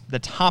was the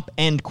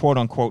top-end,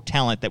 quote-unquote,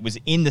 talent that was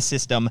in the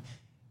system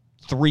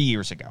 3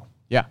 years ago.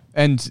 Yeah,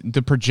 and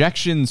the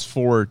projections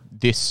for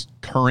this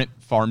current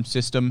farm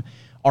system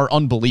are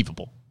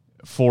unbelievable.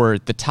 for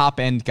the top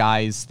end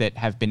guys that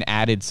have been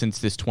added since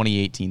this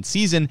 2018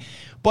 season.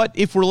 But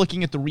if we're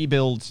looking at the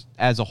rebuild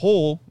as a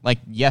whole, like,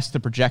 yes, the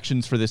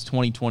projections for this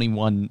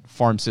 2021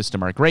 farm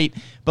system are great,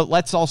 but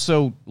let's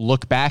also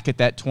look back at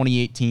that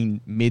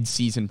 2018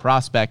 mid-season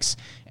prospects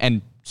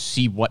and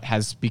see what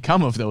has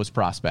become of those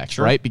prospects,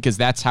 right? Because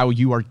that's how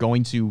you are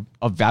going to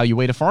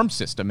evaluate a farm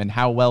system and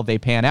how well they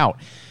pan out.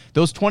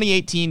 Those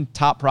 2018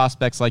 top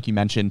prospects, like you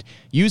mentioned,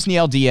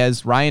 Yusniel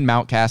Diaz, Ryan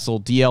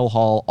Mountcastle, DL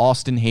Hall,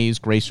 Austin Hayes,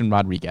 Grayson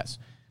Rodriguez.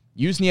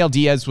 Yusniel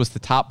Diaz was the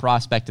top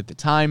prospect at the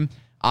time.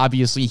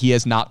 Obviously, he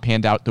has not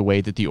panned out the way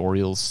that the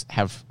Orioles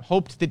have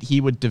hoped that he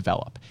would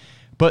develop.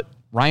 But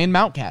Ryan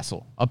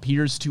Mountcastle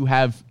appears to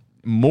have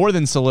more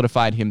than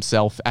solidified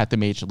himself at the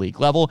major league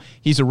level.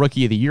 He's a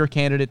Rookie of the Year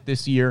candidate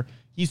this year.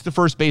 He's the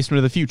first baseman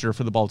of the future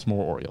for the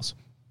Baltimore Orioles.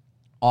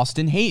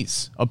 Austin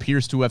Hayes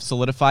appears to have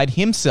solidified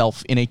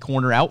himself in a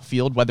corner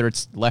outfield, whether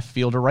it's left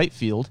field or right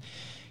field.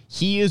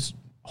 He is,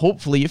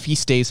 hopefully, if he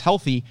stays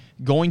healthy,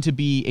 going to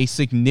be a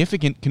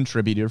significant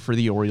contributor for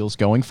the Orioles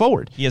going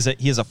forward. He has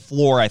a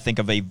floor, I think,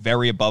 of a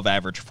very above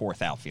average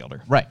fourth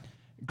outfielder. Right.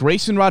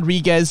 Grayson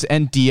Rodriguez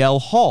and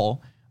DL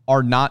Hall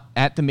are not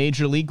at the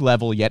major league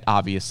level yet,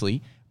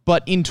 obviously,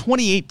 but in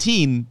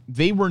 2018,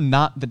 they were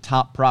not the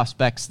top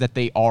prospects that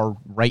they are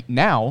right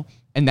now,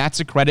 and that's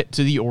a credit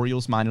to the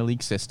Orioles minor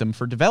league system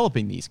for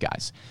developing these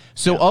guys.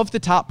 So of the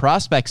top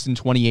prospects in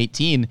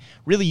 2018,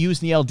 really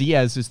Yusniel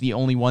Diaz is the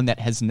only one that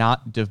has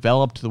not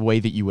developed the way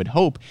that you would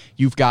hope.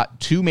 You've got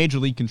two major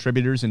league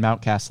contributors in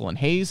Mountcastle and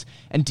Hayes,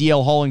 and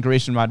DL Hall and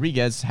Grayson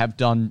Rodriguez have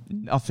done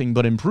nothing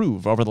but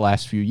improve over the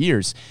last few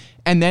years.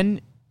 And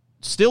then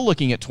still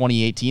looking at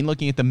 2018,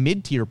 looking at the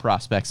mid-tier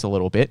prospects a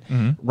little bit,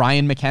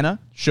 Ryan McKenna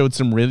showed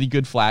some really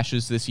good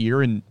flashes this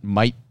year and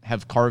might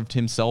have carved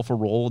himself a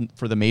role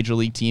for the major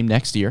league team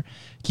next year.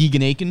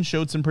 Keegan Aiken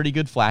showed some pretty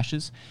good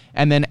flashes.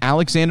 And then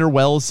Alexander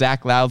Wells,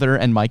 Zach Lowther,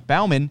 and Mike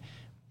Baumann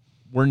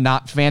were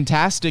not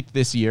fantastic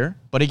this year,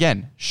 but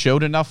again,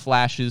 showed enough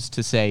flashes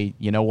to say,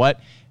 you know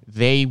what?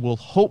 They will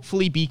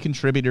hopefully be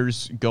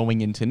contributors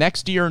going into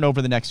next year and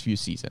over the next few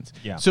seasons.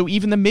 Yeah. So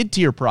even the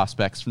mid-tier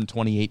prospects from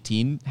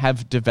 2018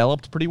 have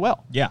developed pretty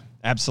well. Yeah,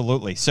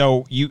 absolutely.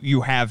 So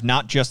you have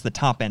not just the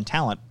top-end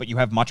talent, but you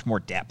have much more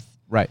depth.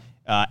 Right.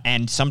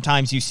 And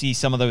sometimes you see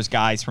some of those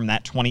guys from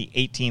that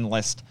 2018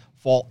 list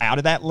fall out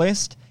of that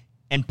list,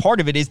 and part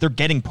of it is they're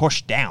getting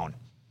pushed down.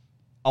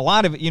 A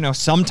lot of it,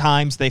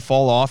 sometimes they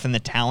fall off and the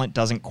talent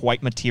doesn't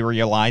quite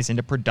materialize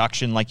into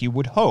production like you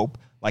would hope.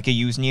 Like a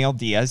Yusniel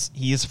Diaz,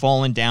 he has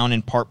fallen down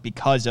in part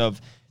because of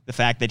the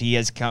fact that he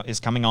is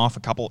coming off a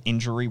couple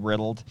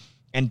injury-riddled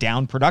and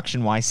down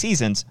production-wise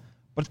seasons.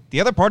 But the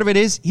other part of it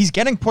is he's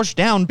getting pushed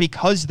down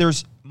because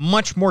there's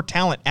much more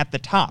talent at the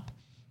top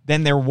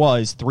than there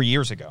was 3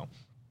 years ago.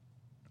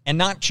 And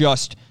not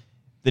just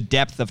the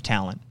depth of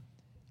talent.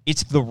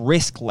 It's the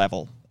risk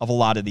level of a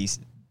lot of these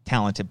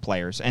talented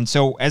players. And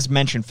so, as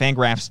mentioned,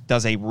 Fangraphs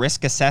does a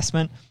risk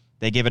assessment.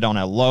 They give it on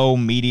a low,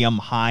 medium,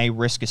 high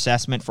risk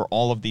assessment for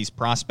all of these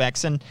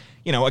prospects. And,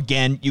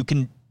 again, you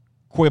can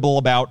quibble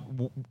about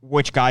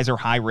which guys are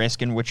high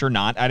risk and which are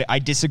not. I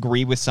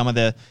disagree with some of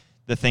the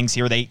things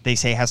here. They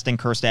say Heston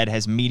Kjerstad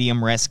has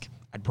medium risk.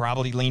 I'd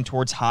probably lean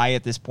towards high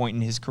at this point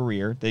in his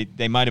career.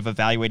 They might have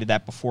evaluated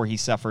that before he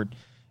suffered,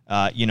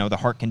 the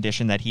heart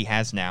condition that he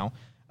has now.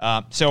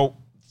 So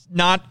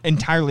not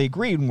entirely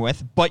agreeing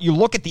with, but you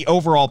look at the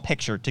overall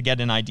picture to get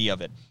an idea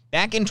of it.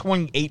 Back in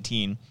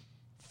 2018,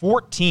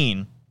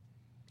 14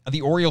 of the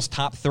Orioles'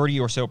 top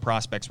 30 or so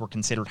prospects were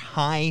considered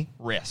high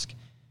risk.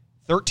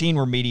 13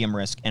 were medium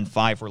risk, and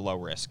 5 were low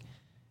risk.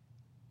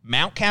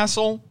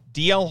 Mountcastle,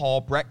 DL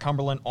Hall, Brett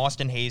Cumberland,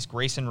 Austin Hayes,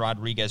 Grayson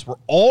Rodriguez were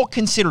all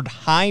considered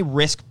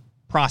high-risk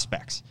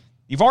prospects.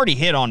 You've already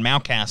hit on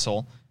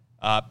Mountcastle,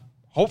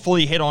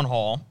 hopefully hit on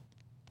Hall,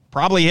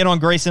 probably hit on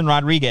Grayson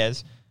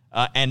Rodriguez,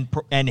 and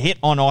hit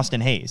on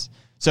Austin Hayes.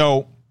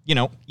 So,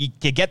 you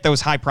can get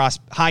those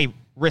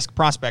high-risk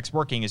prospects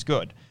working is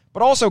good.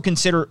 But also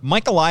consider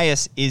Mike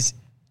Elias is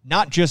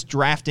not just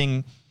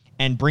drafting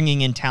and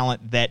bringing in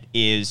talent that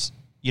is,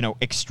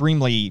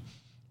 extremely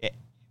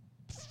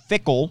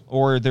fickle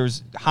or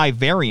there's high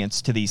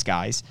variance to these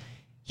guys.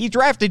 He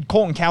drafted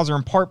Colton Cowser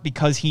in part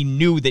because he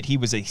knew that he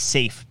was a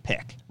safe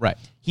pick. Right.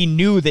 He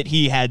knew that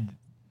he had,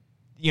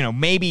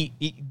 maybe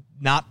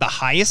not the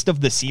highest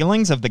of the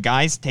ceilings of the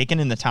guys taken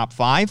in the top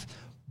 5,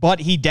 but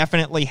he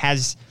definitely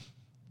has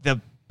the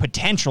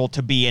potential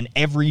to be an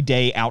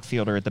everyday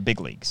outfielder at the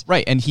big leagues.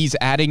 Right, and he's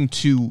adding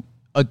to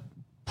a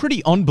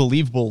pretty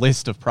unbelievable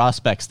list of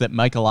prospects that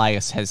Mike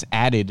Elias has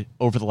added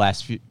over the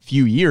last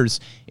few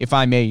years. If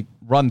I may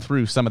run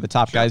through some of the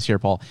top guys here,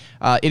 Paul.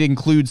 It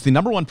includes the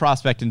number 1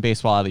 prospect in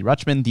baseball, Adley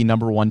Rutschman, the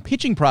number 1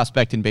 pitching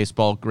prospect in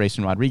baseball,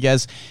 Grayson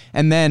Rodriguez,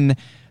 and then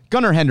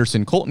Gunnar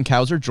Henderson, Colton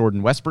Cowser,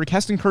 Jordan Westberg,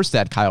 Heston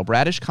Kjerstad, Kyle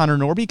Bradish, Connor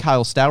Norby,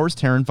 Kyle Stowers,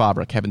 Taryn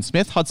Vavra, Kevin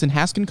Smith, Hudson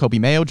Haskin, Kobe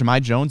Mayo,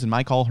 Jahmai Jones, and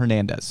Michael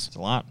Hernandez. It's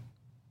a lot.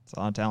 It's a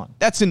lot of talent.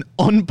 That's an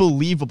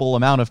unbelievable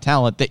amount of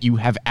talent that you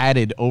have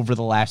added over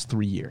the last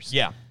 3 years.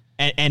 Yeah.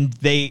 And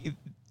they,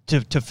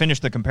 to finish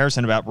the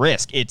comparison about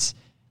risk, it's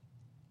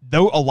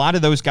though a lot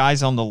of those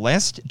guys on the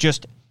list,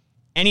 just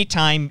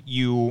anytime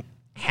you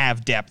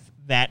have depth,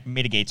 that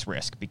mitigates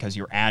risk because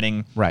you're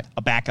adding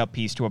a backup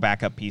piece to a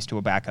backup piece to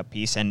a backup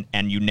piece, and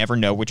you never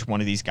know which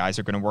one of these guys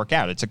are going to work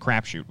out. It's a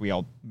crapshoot.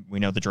 We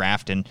know the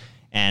draft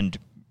and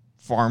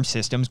farm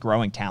systems,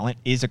 growing talent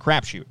is a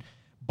crapshoot.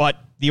 But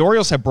the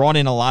Orioles have brought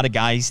in a lot of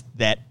guys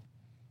that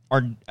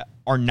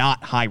are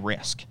not high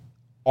risk,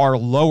 are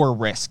lower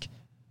risk,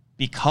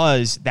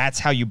 because that's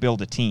how you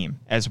build a team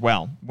as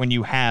well. When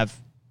you have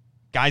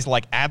guys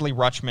like Adley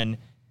Rutschman,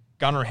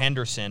 Gunnar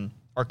Henderson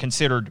are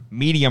considered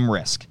medium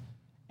risk,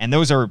 and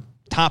those are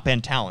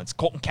top-end talents.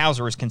 Colton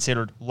Cowser is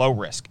considered low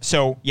risk.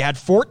 So you had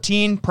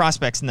 14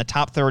 prospects in the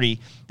top 30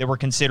 that were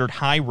considered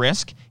high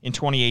risk in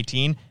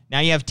 2018. Now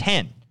you have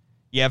 10.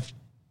 You have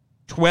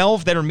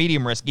 12 that are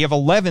medium risk. You have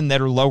 11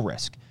 that are low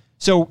risk.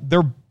 So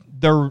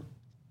they're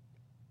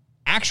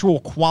actual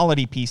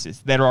quality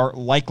pieces that are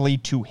likely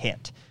to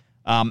hit,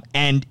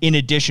 and in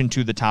addition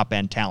to the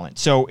top-end talent.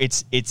 So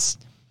it's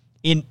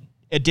in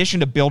addition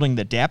to building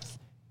the depth,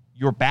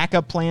 your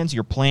backup plans,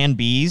 your plan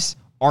Bs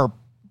are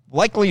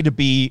likely to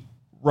be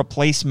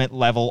replacement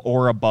level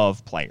or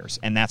above players,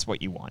 and that's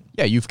what you want.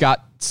 Yeah, you've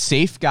got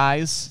safe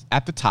guys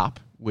at the top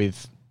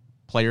with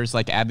players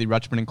like Adley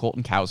Rutschman and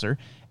Colton Cowser,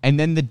 and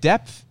then the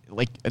depth,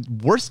 like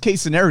worst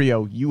case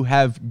scenario, you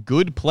have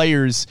good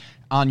players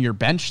on your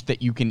bench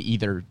that you can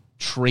either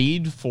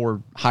trade for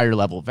higher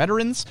level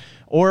veterans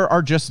or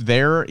are just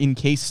there in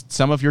case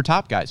some of your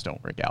top guys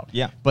don't work out.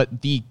 Yeah.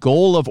 But the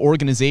goal of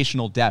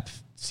organizational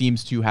depth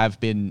seems to have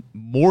been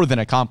more than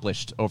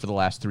accomplished over the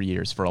last 3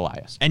 years for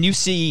Elias. And you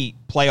see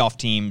playoff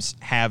teams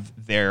have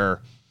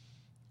their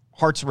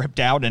hearts ripped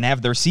out and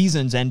have their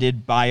seasons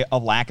ended by a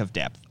lack of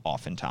depth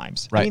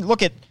oftentimes. Right. I mean,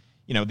 look at,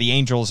 the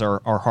Angels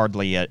are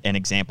hardly an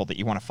example that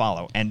you want to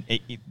follow. And,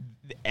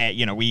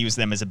 we use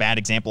them as a bad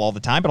example all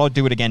the time, but I'll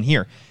do it again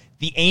here.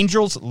 The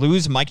Angels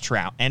lose Mike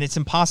Trout, and it's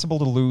impossible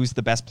to lose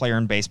the best player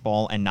in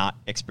baseball and not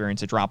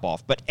experience a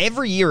drop-off. But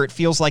every year it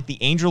feels like the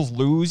Angels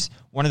lose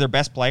one of their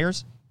best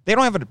players. They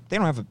don't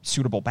have a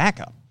suitable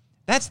backup.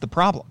 That's the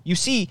problem. You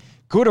see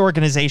good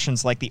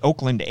organizations like the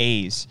Oakland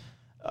A's,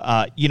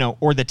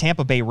 or the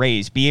Tampa Bay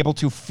Rays be able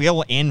to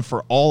fill in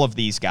for all of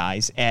these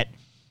guys at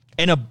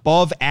an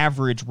above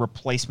average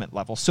replacement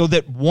level so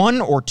that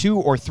one or two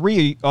or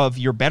three of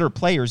your better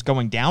players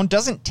going down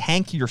doesn't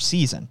tank your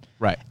season.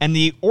 Right. And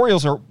the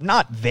Orioles are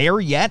not there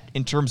yet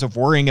in terms of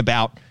worrying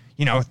about,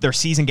 their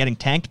season getting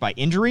tanked by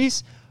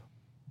injuries,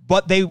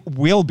 but they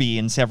will be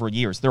in several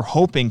years. They're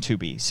hoping to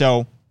be.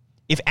 So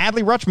if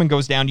Adley Rutschman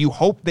goes down, you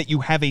hope that you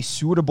have a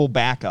suitable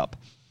backup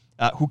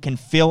who can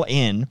fill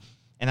in,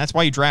 and that's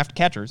why you draft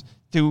catchers,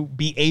 to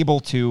be able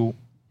to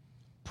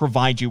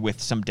provide you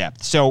with some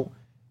depth. So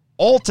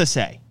all to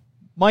say,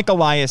 Mike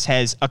Elias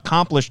has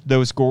accomplished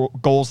those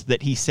goals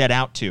that he set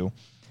out to,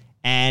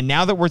 and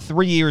now that we're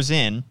 3 years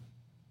in,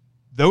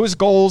 those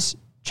goals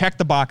check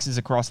the boxes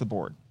across the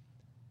board.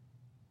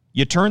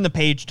 You turn the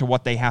page to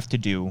what they have to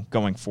do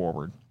going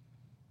forward,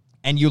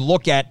 and you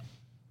look at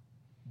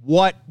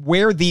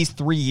where these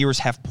 3 years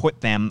have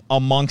put them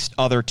amongst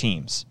other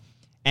teams.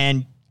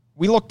 And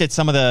we looked at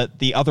some of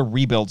the other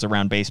rebuilds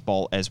around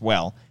baseball as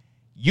well.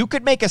 You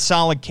could make a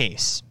solid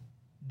case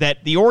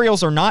that the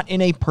Orioles are not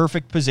in a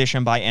perfect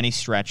position by any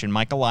stretch, and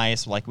Mike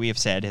Elias, like we have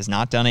said, has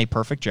not done a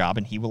perfect job,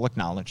 and he will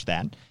acknowledge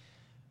that.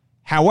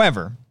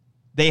 However,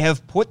 they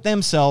have put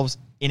themselves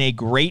in a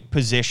great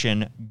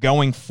position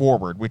going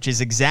forward, which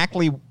is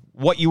exactly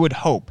what you would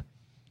hope,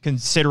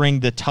 considering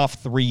the tough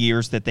 3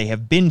 years that they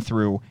have been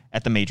through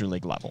at the major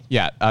league level.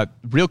 Yeah,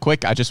 real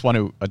quick, I just want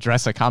to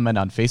address a comment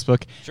on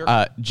Facebook.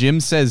 Sure. Jim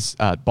says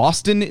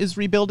Boston is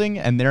rebuilding,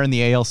 and they're in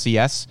the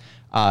ALCS.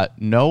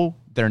 No,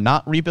 they're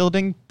not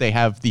rebuilding. They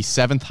have the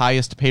 7th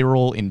highest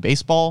payroll in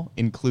baseball,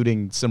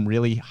 including some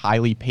really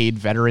highly paid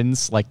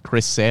veterans like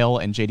Chris Sale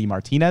and JD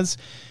Martinez.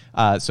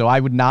 So I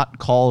would not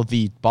call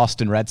the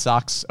Boston Red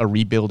Sox a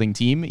rebuilding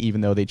team, even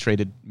though they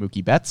traded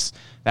Mookie Betts.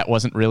 That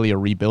wasn't really a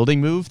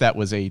rebuilding move. That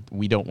was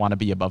we don't want to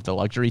be above the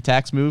luxury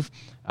tax move.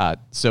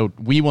 So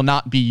we will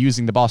not be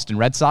using the Boston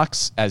Red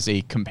Sox as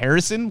a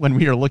comparison when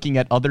we are looking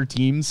at other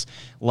teams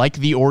like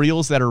the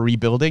Orioles that are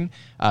rebuilding,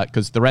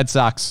 because the Red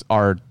Sox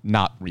are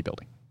not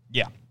rebuilding.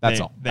 Yeah, that's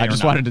all. I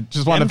just wanted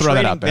to throw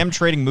that out there. Them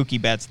trading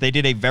Mookie Betts, they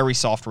did a very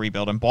soft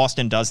rebuild, and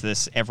Boston does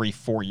this every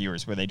 4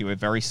 years where they do a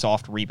very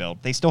soft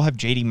rebuild. They still have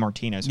JD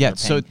Martinez. Yeah,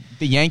 so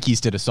the Yankees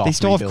did a soft rebuild. They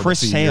still have Chris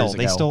Sale.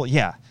 They still,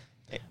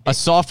 a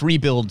soft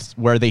rebuild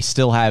where they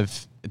still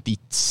have the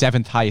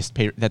 7th highest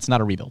pay. That's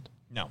not a rebuild.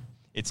 No,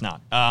 it's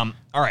not. All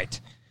right.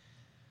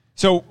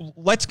 So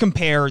let's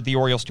compare the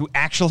Orioles to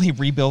actually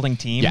rebuilding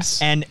teams.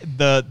 Yes. And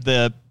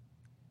the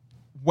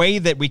way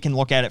that we can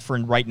look at it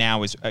for right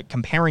now is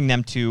comparing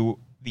them to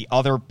the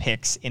other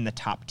picks in the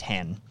top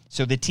 10.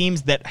 So the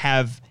teams that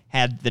have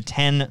had the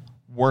 10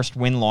 worst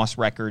win-loss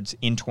records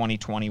in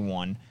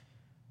 2021.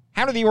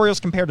 How do the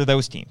Orioles compare to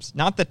those teams?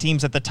 Not the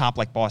teams at the top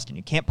like Boston.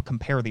 You can't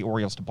compare the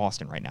Orioles to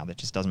Boston right now. That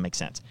just doesn't make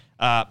sense.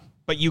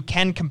 But you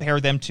can compare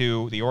them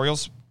to the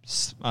Orioles,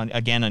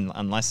 again,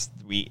 unless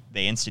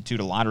they institute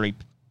a lottery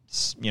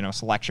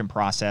selection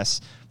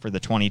process for the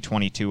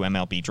 2022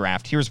 MLB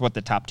draft. Here's what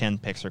the top 10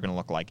 picks are going to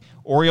look like.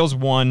 Orioles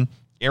 1,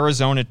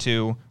 Arizona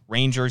 2,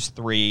 Rangers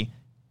 3,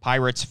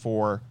 Pirates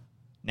 4,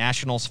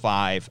 Nationals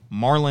 5,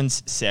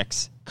 Marlins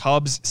 6,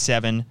 Cubs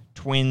 7,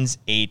 Twins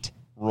 8,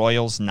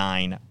 Royals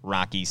 9,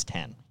 Rockies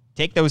 10.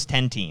 Take those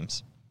 10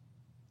 teams.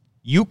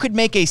 You could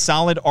make a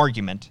solid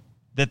argument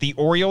that the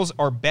Orioles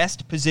are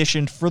best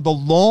positioned for the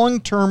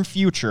long-term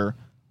future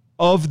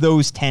of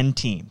those 10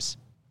 teams.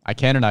 I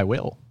can and I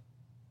will.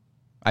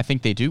 I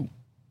think they do.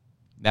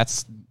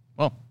 That's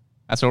what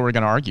we're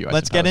going to argue.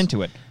 Let's get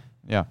into it.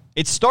 Yeah.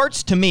 It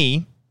starts, to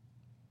me,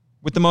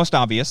 with the most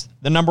obvious,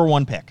 the number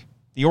 1 pick.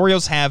 The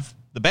Orioles have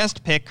the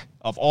best pick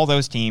of all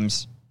those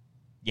teams.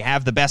 You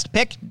have the best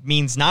pick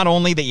means not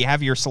only that you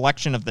have your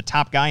selection of the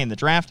top guy in the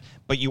draft,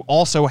 but you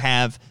also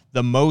have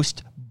the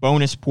most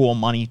bonus pool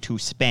money to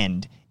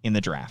spend in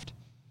the draft.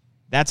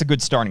 That's a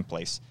good starting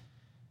place.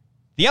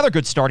 The other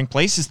good starting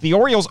place is the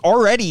Orioles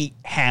already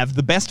have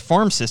the best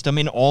farm system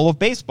in all of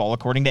baseball,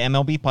 according to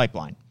MLB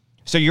Pipeline.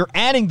 So you're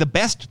adding the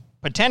best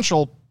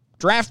potential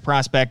draft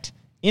prospect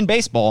in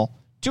baseball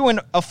to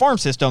a farm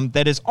system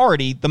that is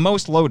already the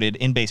most loaded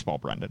in baseball,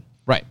 Brendan.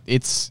 Right.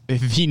 It's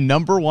the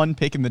number 1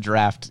 pick in the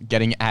draft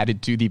getting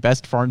added to the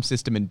best farm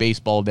system in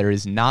baseball. There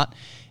is not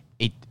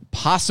a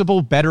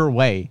possible better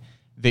way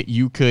that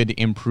you could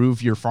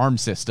improve your farm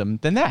system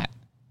than that.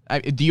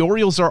 The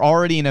Orioles are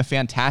already in a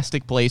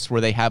fantastic place where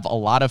they have a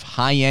lot of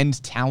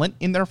high-end talent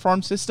in their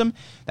farm system.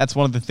 That's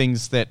one of the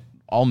things that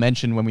I'll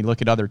mention when we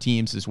look at other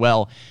teams as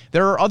well.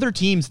 There are other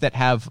teams that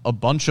have a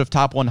bunch of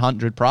top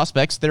 100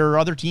 prospects. There are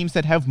other teams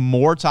that have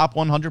more top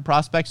 100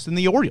 prospects than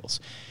the Orioles.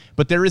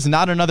 But there is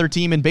not another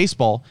team in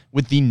baseball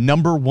with the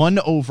number 1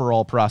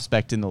 overall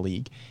prospect in the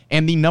league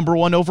and the number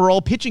 1 overall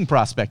pitching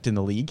prospect in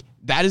the league.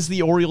 That is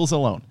the Orioles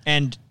alone.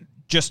 And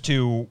just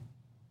to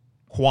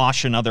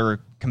quash another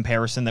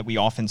comparison that we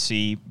often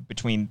see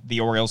between the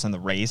Orioles and the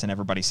Rays, and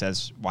everybody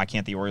says, why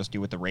can't the Orioles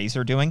do what the Rays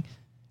are doing?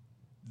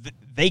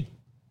 They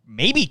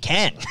maybe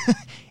can.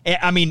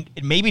 I mean,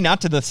 maybe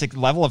not to the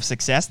level of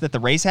success that the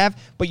Rays have,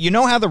 but you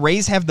know how the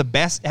Rays have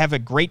a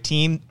great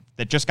team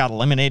that just got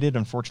eliminated,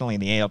 unfortunately,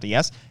 in the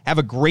ALDS, have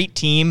a great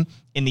team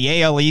in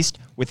the AL East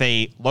with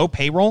a low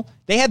payroll.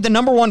 They had the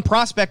number 1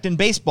 prospect in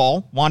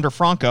baseball, Wander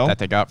Franco. That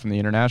they got from the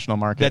international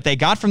market.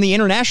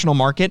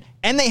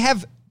 And they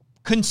have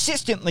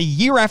consistently,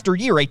 year after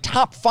year, a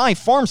top 5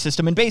 farm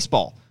system in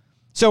baseball.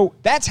 So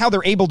that's how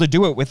they're able to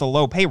do it with a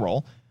low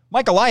payroll.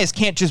 Mike Elias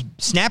can't just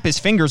snap his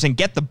fingers and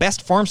get the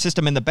best farm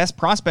system and the best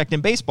prospect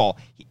in baseball.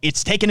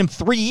 It's taken him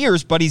 3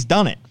 years, but he's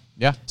done it.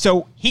 Yeah.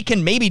 So he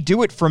can maybe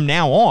do it from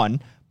now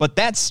on, but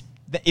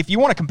if you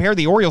want to compare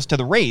the Orioles to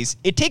the Rays,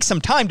 it takes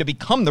some time to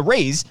become the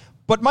Rays,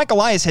 but Mike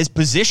Elias has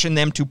positioned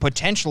them to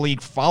potentially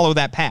follow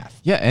that path.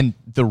 Yeah, and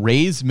the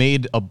Rays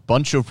made a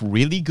bunch of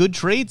really good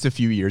trades a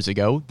few years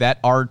ago that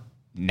are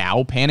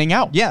now panning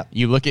out. Yeah.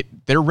 You look at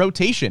their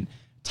rotation.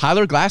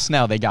 Tyler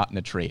Glasnow they got in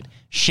a trade.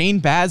 Shane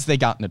Baz they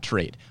got in a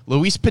trade.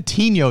 Luis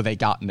Patino they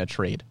got in a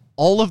trade.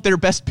 All of their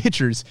best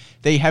pitchers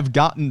they have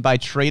gotten by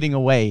trading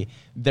away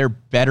their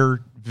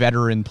better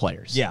veteran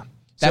players. Yeah.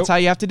 That's how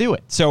you have to do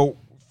it. So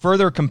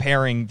further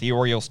comparing the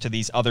Orioles to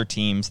these other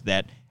teams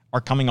that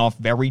are coming off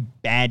very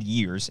bad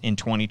years in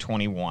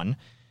 2021,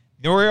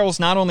 the Orioles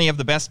not only have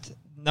the best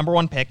number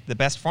 1 pick, the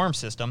best farm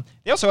system,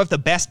 they also have the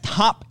best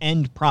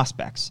top-end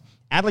prospects.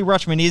 Adley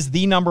Rutschman is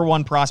the number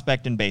 1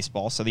 prospect in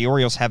baseball, so the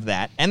Orioles have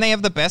that. And they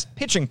have the best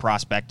pitching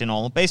prospect in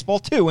all of baseball,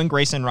 too, in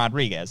Grayson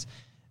Rodriguez.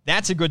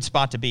 That's a good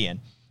spot to be in.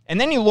 And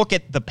then you look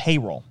at the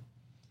payroll.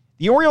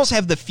 The Orioles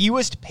have the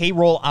fewest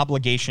payroll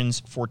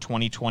obligations for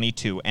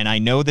 2022, and I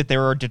know that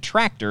there are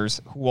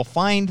detractors who will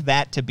find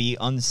that to be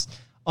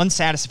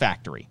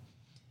unsatisfactory.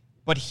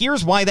 But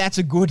here's why that's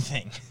a good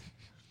thing.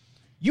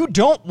 You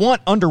don't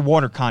want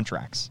underwater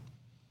contracts,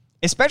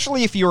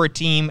 especially if you're a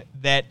team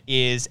that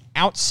is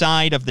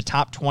outside of the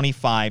top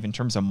 25 in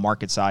terms of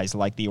market size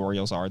like the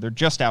Orioles are. They're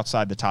just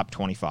outside the top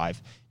 25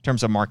 in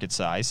terms of market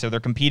size, so they're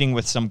competing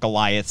with some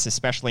Goliaths,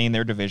 especially in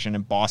their division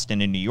in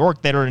Boston and New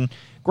York, that are in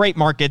great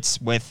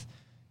markets with,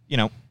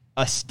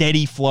 a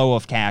steady flow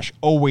of cash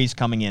always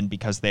coming in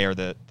because they are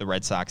the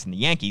Red Sox and the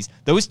Yankees.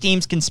 Those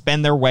teams can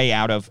spend their way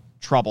out of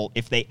trouble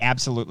if they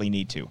absolutely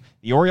need to.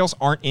 The Orioles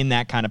aren't in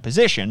that kind of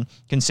position,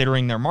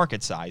 considering their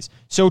market size.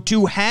 So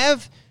to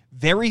have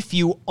very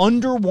few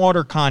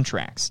underwater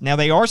contracts, now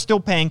they are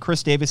still paying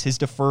Chris Davis his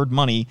deferred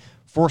money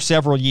for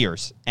several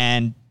years,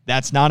 and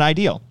that's not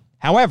ideal.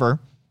 However,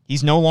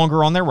 he's no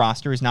longer on their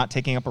roster. He's not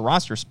taking up a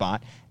roster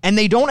spot. And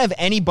they don't have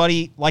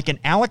anybody like an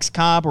Alex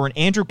Cobb or an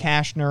Andrew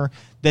Cashner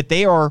that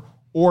they are,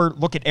 or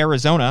look at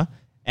Arizona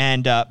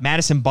and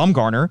Madison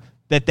Bumgarner,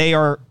 that they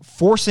are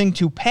forcing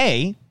to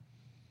pay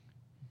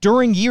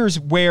during years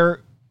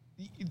where,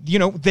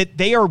 that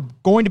they are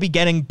going to be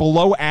getting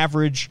below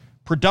average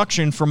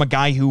production from a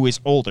guy who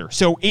is older.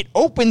 So it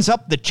opens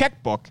up the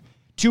checkbook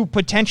to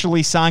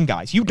potentially sign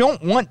guys. You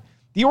don't want,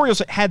 the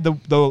Orioles had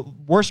the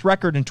worst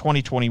record in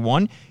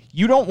 2021.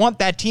 You don't want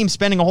that team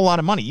spending a whole lot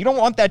of money. You don't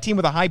want that team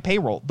with a high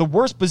payroll. The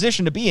worst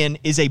position to be in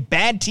is a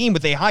bad team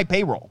with a high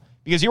payroll,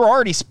 because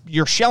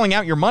you're shelling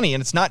out your money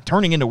and it's not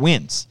turning into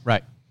wins.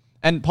 Right.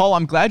 And Paul,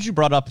 I'm glad you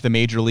brought up the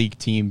Major League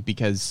team,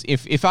 because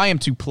if I am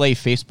to play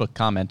Facebook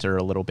commenter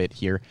a little bit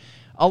here,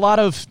 a lot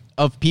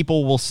of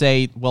people will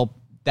say, well,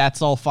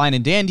 that's all fine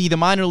and dandy. The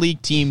minor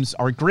league teams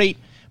are great,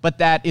 but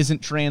that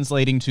isn't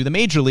translating to the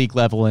major league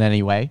level in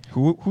any way.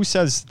 Who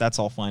says that's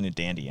all fine and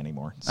dandy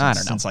anymore? I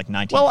don't know. Since like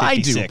 1956. Well, I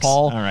do,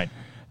 Paul. All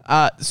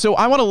right. So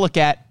I want to look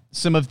at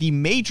some of the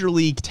major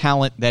league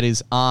talent that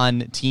is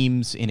on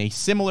teams in a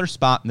similar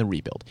spot in the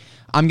rebuild.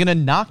 I'm going to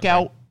knock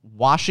out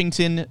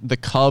Washington, the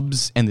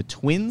Cubs, and the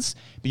Twins,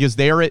 because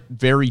they are at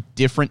very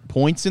different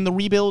points in the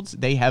rebuild.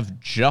 They have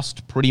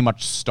just pretty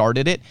much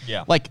started it.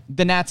 Yeah. Like,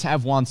 the Nats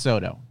have Juan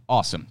Soto.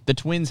 Awesome. The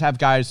Twins have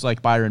guys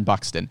like Byron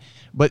Buxton.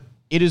 But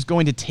it is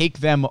going to take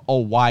them a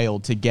while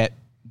to get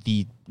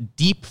the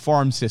deep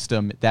farm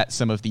system that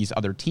some of these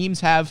other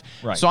teams have.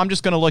 Right. So I'm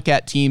just going to look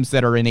at teams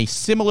that are in a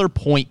similar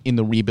point in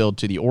the rebuild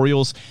to the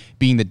Orioles,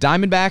 being the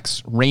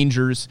Diamondbacks,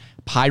 Rangers,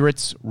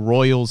 Pirates,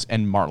 Royals,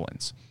 and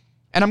Marlins.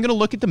 And I'm going to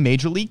look at the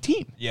major league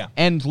team. Yeah.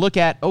 And look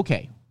at,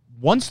 okay,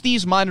 once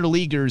these minor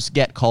leaguers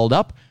get called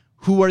up,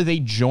 who are they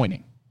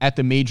joining at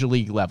the major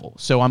league level?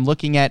 So I'm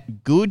looking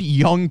at good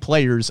young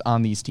players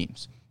on these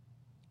teams.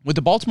 With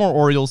the Baltimore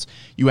Orioles,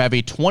 you have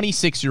a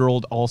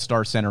 26-year-old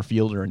all-star center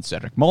fielder in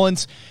Cedric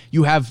Mullins.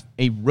 You have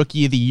a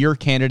Rookie of the Year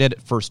candidate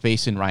at first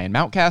base in Ryan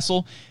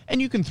Mountcastle,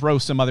 and you can throw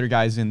some other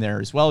guys in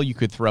there as well. You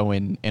could throw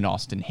in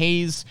Austin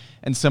Hayes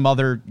and some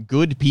other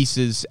good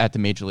pieces at the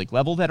major league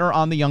level that are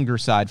on the younger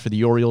side for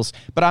the Orioles.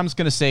 But I'm just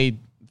going to say,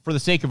 for the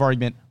sake of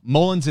argument,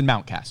 Mullins and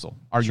Mountcastle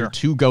are your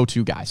two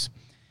go-to guys.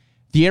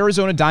 The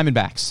Arizona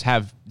Diamondbacks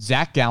have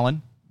Zach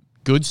Gallen,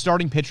 good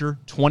starting pitcher,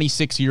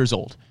 26 years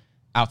old.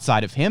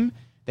 Outside of him,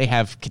 they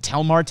have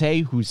Ketel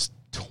Marte, who's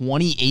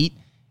 28,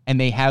 and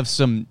they have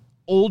some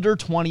older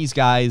 20s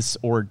guys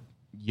or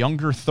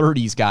younger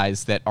 30s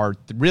guys that are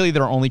really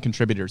their only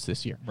contributors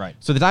this year. Right.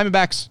 So the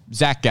Diamondbacks,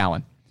 Zach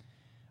Gallen.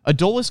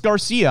 Adolis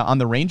Garcia on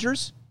the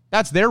Rangers,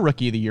 that's their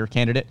Rookie of the Year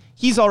candidate.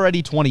 He's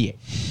already 28.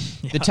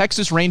 The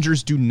Texas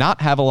Rangers do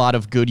not have a lot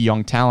of good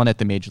young talent at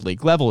the major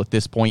league level at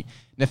this point.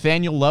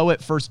 Nathaniel Lowe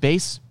at first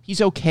base,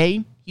 he's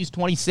okay. He's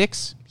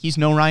 26. He's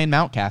no Ryan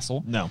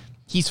Mountcastle. No.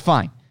 He's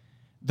fine.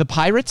 The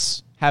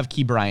Pirates have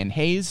Ke'Bryan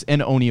Hayes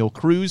and O'Neal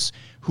Cruz,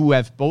 who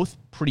have both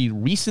pretty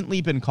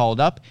recently been called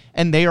up,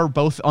 and they are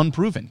both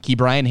unproven.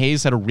 Ke'Bryan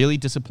Hayes had a really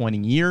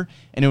disappointing year,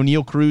 and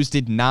O'Neal Cruz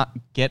did not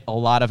get a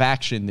lot of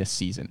action this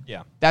season.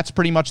 Yeah. That's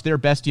pretty much their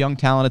best young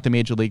talent at the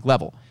major league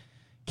level.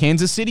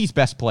 Kansas City's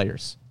best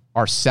players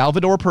are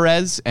Salvador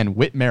Perez and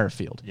Whit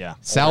Merrifield. Yeah.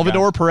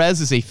 Salvador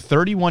Perez is a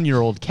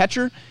 31-year-old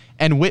catcher,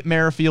 and Whit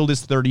Merrifield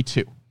is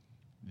 32.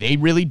 They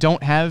really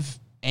don't have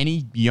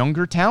any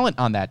younger talent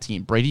on that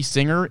team. Brady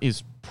Singer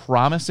is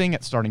promising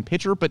at starting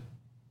pitcher, but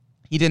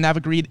he didn't have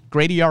a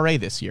great ERA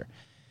this year.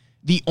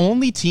 The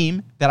only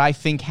team that I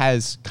think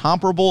has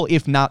comparable,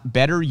 if not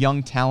better,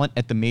 young talent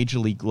at the major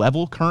league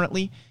level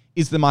currently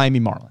is the Miami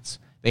Marlins.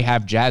 They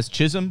have Jazz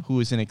Chisholm, who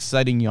is an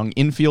exciting young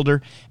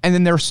infielder, and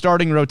then their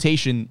starting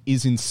rotation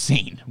is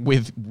insane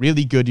with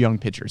really good young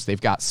pitchers. They've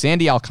got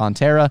Sandy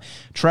Alcantara,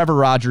 Trevor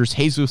Rogers,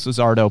 Jesus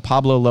Luzardo,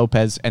 Pablo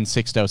Lopez, and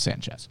Sixto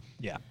Sanchez.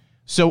 Yeah.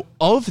 So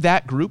of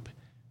that group,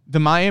 the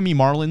Miami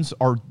Marlins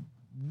are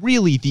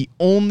really the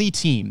only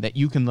team that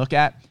you can look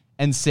at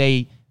and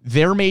say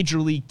their major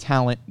league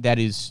talent that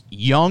is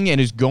young and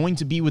is going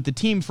to be with the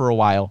team for a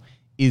while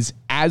is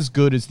as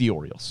good as the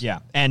Orioles. Yeah.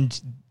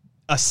 And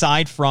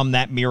aside from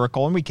that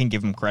miracle, and we can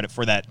give them credit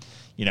for that,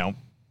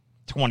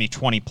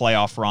 2020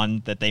 playoff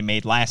run that they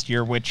made last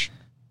year, which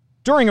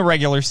during a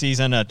regular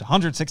season, a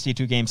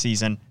 162-game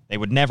season, they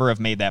would never have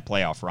made that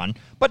playoff run.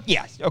 But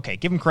yeah, okay,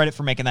 give them credit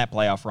for making that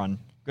playoff run.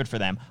 Good for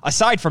them.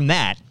 Aside from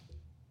that,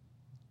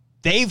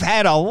 they've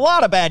had a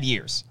lot of bad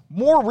years.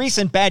 More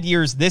recent bad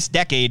years this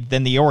decade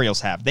than the Orioles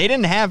have. They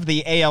didn't have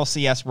the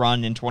ALCS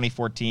run in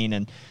 2014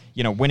 and,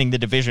 winning the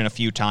division a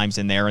few times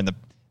in there and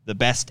the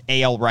best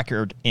AL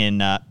record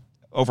in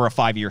over a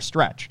 5-year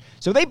stretch.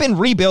 So they've been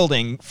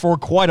rebuilding for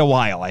quite a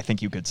while, I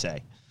think you could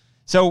say.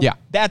 So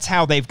that's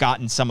how they've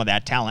gotten some of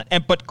that talent.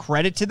 But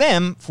credit to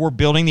them for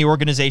building the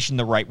organization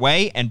the right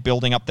way and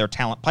building up their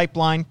talent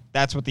pipeline.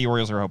 That's what the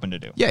Orioles are hoping to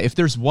do. Yeah, if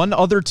there's one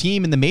other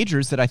team in the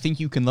majors that I think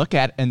you can look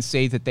at and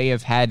say that they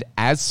have had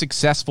as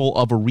successful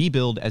of a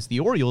rebuild as the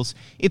Orioles,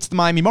 it's the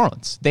Miami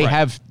Marlins. They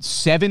have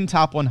 7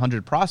 top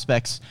 100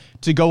 prospects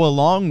to go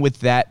along with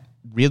that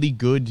really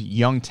good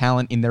young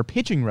talent in their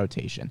pitching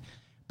rotation.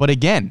 But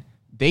again,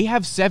 they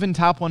have 7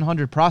 top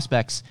 100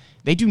 prospects.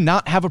 They do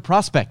not have a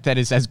prospect that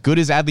is as good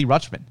as Adley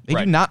Rutschman. They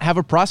do not have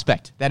a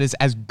prospect that is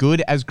as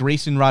good as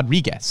Grayson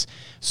Rodriguez.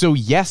 So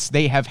yes,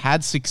 they have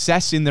had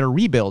success in their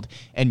rebuild.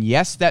 And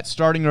yes, that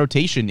starting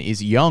rotation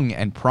is young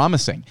and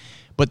promising.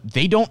 But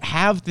they don't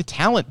have the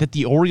talent that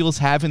the Orioles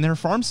have in their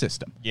farm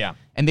system. Yeah.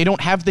 And they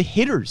don't have the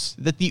hitters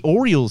that the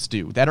Orioles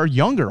do that are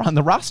younger on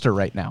the roster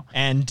right now.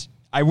 And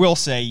I will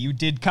say, you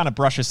did kind of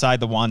brush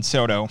aside the Juan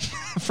Soto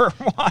for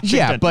Washington.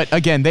 Yeah, but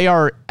again, they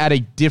are at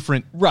a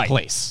different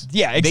place.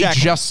 Yeah, exactly.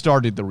 They just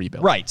started the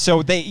rebuild. Right.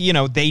 So they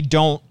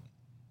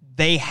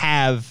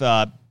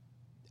have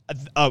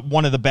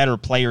one of the better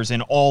players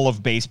in all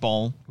of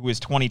baseball, who is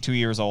 22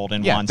 years old,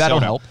 and Juan that'll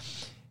Soto. help.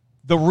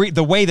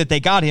 The way that they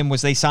got him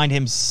was they signed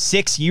him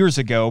 6 years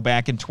ago,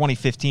 back in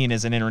 2015,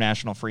 as an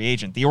international free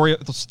agent. The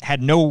Orioles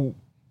had no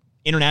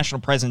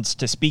international presence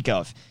to speak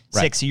of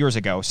 6 years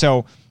ago.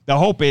 So the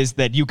hope is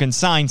that you can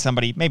sign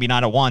somebody, maybe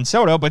not a Juan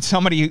Soto, but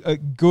somebody,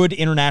 good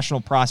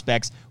international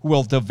prospects who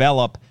will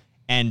develop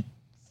and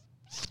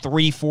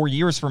 3-4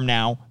 years from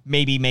now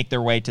maybe make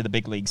their way to the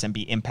big leagues and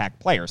be impact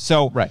players.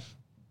 So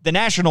the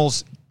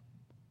Nationals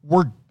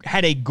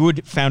had a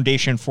good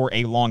foundation for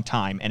a long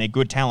time and a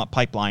good talent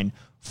pipeline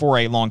for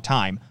a long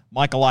time.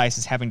 Mike Elias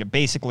is having to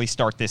basically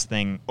start this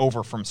thing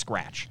over from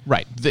scratch.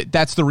 Right.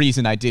 That's the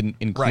reason I didn't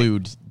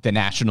include the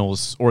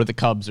Nationals or the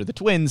Cubs or the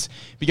Twins,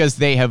 because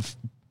they have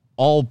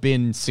all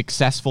been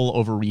successful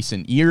over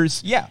recent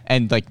years. Yeah.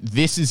 And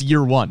this is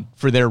year one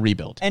for their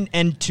rebuild.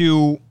 And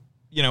to,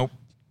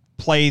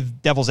 play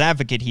devil's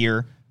advocate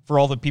here for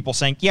all the people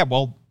saying, yeah,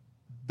 well,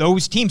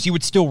 those teams, you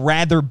would still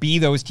rather be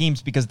those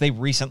teams because they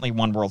recently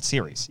won World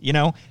Series.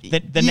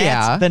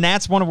 The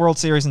Nats won a World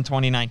Series in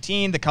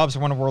 2019. The Cubs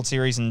won a World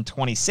Series in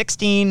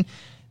 2016.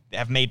 They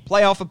have made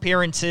playoff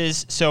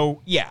appearances.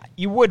 So, yeah,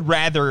 you would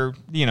rather,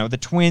 the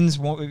Twins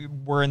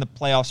were in the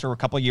playoffs for a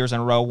couple of years in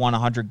a row, won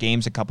 100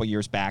 games a couple of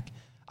years back.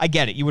 I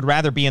get it. You would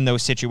rather be in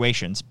those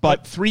situations.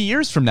 But 3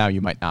 years from now,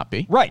 you might not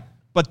be. Right.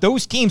 But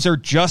those teams are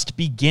just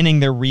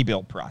beginning their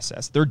rebuild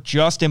process. They're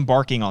just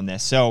embarking on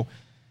this. So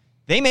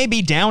they may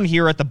be down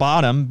here at the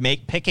bottom,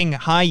 picking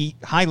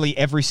highly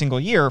every single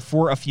year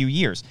for a few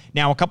years.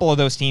 Now, a couple of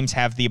those teams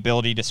have the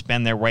ability to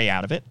spend their way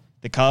out of it.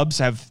 The Cubs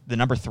have the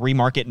number 3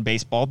 market in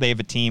baseball. They have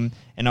a team,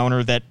 an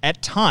owner that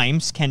at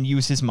times can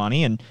use his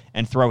money and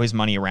throw his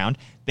money around.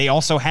 They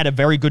also had a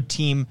very good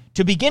team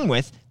to begin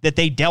with that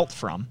they dealt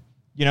from,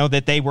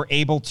 that they were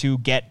able to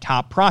get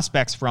top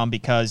prospects from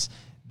because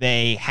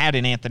they had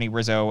an Anthony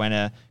Rizzo and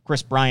a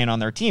Chris Bryant on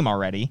their team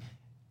already.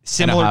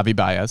 And a Javi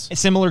Baez.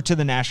 Similar to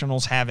the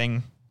Nationals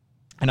having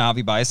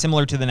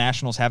similar to the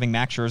Nationals having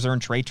Max Scherzer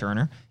and Trey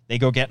Turner. They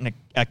go get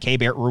a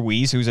Keibert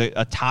Ruiz, who's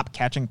a top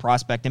catching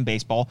prospect in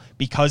baseball,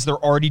 because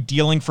they're already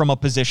dealing from a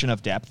position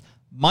of depth.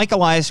 Mike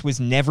Elias was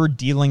never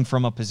dealing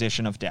from a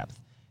position of depth.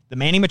 The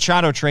Manny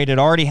Machado trade had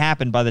already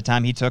happened by the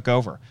time he took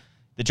over.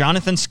 The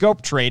Jonathan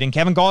Scope trade and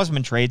Kevin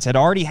Gausman trades had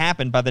already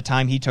happened by the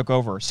time he took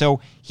over.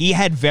 So he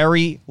had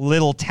very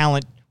little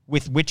talent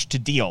with which to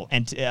deal.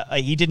 And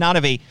he did not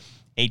have a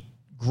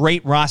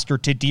great roster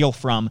to deal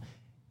from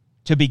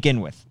to begin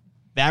with.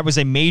 That was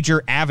a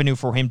major avenue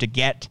for him to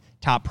get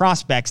top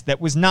prospects that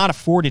was not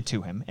afforded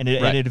to him, and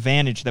an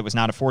advantage that was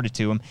not afforded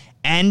to him.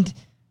 And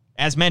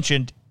as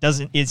mentioned,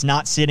 is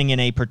not sitting in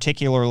a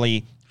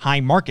particularly high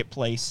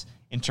marketplace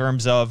in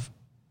terms of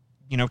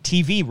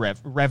TV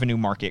revenue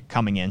market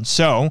coming in.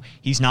 So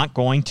he's not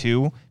going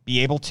to be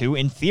able to,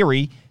 in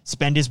theory,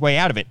 spend his way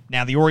out of it.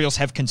 Now, the Orioles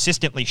have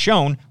consistently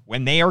shown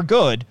when they are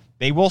good,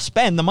 they will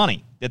spend the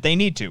money that they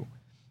need to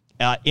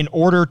in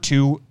order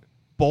to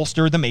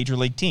bolster the major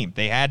league team.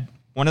 They had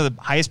one of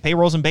the highest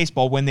payrolls in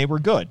baseball when they were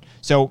good.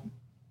 So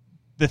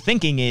the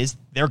thinking is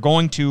they're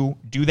going to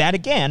do that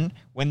again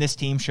when this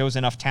team shows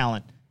enough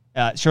talent,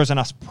 shows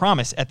enough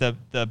promise at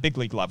the big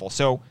league level.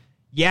 So,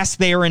 yes,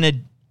 they are in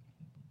a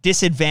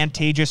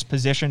disadvantageous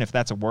position, if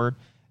that's a word,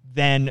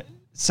 than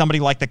somebody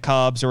like the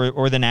Cubs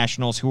or the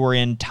Nationals, who are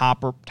in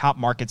top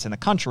markets in the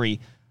country,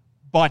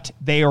 but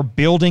they are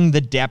building the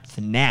depth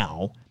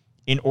now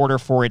in order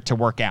for it to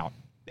work out.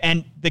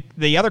 And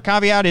the other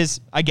caveat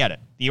is, I get it.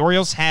 The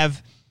Orioles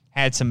have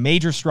had some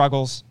major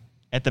struggles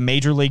at the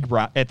major league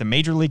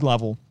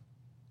level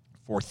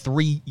for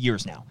 3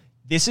 years now.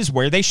 This is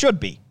where they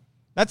should be.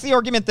 That's the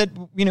argument that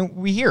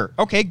we hear.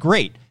 Okay,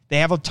 great. They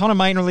have a ton of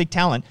minor league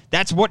talent.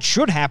 That's what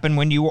should happen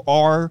when you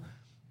are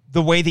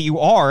the way that you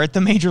are at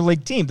the major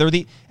league team. They're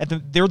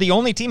the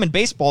only team in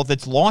baseball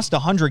that's lost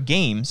 100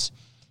 games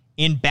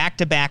in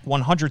back-to-back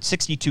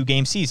 162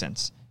 game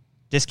seasons,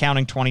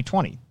 discounting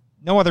 2020.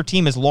 No other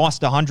team has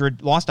lost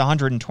 100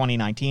 in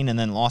 2019 and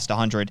then lost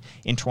 100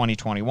 in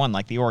 2021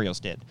 like the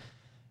Orioles did.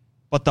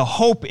 But the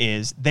hope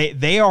is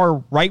they are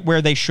right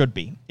where they should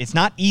be. It's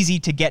not easy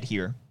to get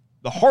here.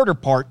 The harder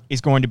part is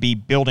going to be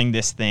building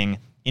this thing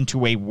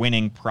into a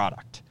winning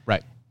product.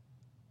 Right.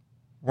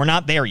 We're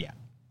not there yet.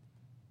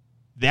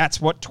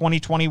 That's what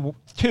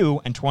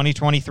 2022 and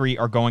 2023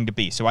 are going to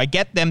be. So I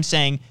get them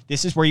saying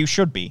this is where you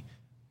should be,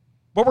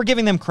 but we're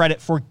giving them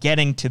credit for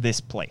getting to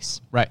this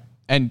place. Right.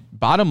 And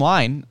bottom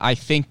line, I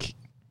think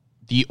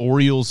the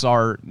Orioles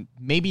are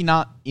maybe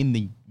not in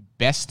the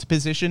best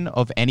position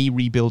of any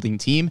rebuilding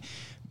team.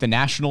 The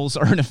Nationals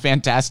are in a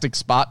fantastic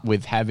spot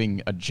with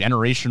having a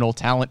generational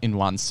talent in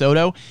Juan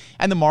Soto,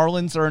 and the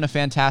Marlins are in a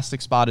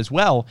fantastic spot as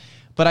well.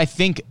 But I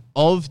think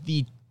of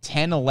the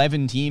 10,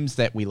 11 teams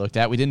that we looked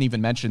at, we didn't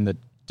even mention the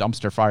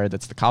dumpster fire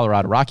that's the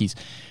Colorado Rockies.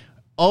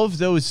 Of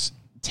those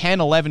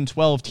 10, 11,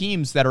 12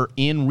 teams that are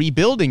in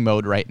rebuilding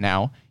mode right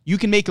now, you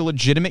can make a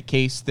legitimate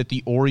case that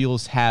the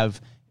Orioles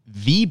have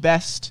the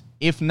best,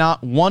 if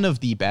not one of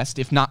the best,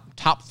 if not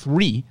top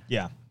 3,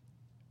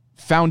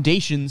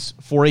 foundations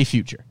for a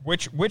future.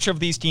 Which of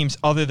these teams,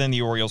 other than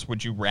the Orioles,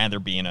 would you rather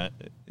be in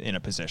a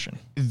position?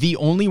 The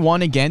only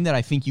one, again, that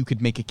I think you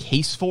could make a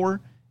case for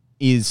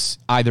is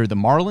either the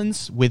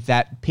Marlins with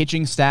that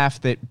pitching staff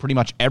that pretty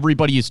much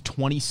everybody is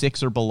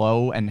 26 or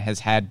below and has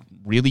had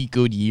really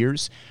good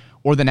years,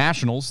 or the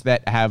Nationals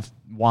that have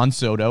Juan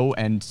Soto,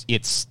 and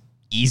it's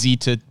easy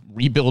to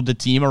rebuild a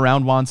team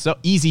around Juan Soto.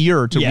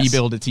 Easier to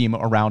rebuild a team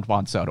around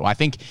Juan Soto. I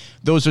think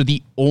those are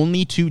the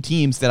only two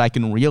teams that I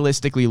can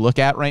realistically look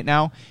at right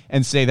now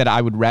and say that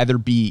I would rather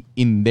be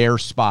in their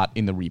spot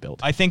in the rebuild.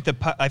 I think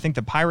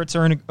the Pirates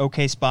are in an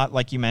okay spot,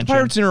 like you mentioned. The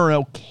Pirates are in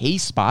an okay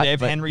spot. They have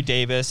Henry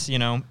Davis. You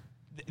know,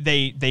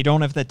 they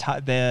don't have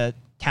the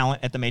talent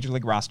at the major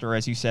league roster,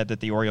 as you said, that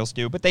the Orioles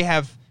do, but they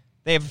have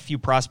a few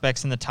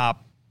prospects in the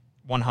top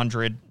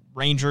 100.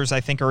 Rangers,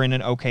 I think, are in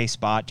an okay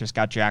spot. Just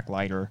got Jack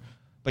Leiter.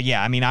 But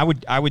yeah, I mean, I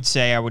would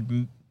say I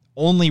would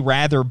only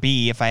rather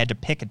be, if I had to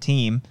pick a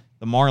team,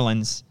 the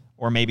Marlins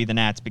or maybe the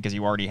Nats, because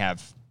you already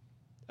have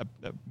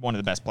one of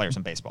the best players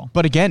in baseball.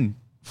 But again,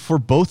 for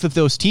both of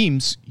those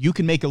teams, you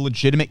can make a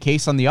legitimate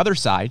case on the other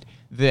side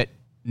that,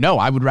 no,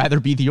 I would rather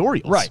be the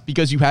Orioles. Right.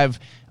 Because you have,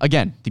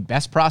 again, the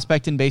best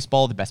prospect in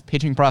baseball, the best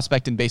pitching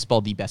prospect in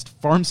baseball, the best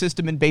farm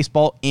system in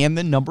baseball, and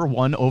the number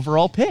 1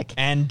 overall pick.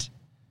 And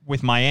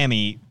with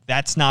Miami,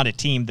 that's not a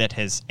team that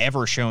has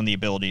ever shown the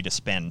ability to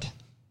spend.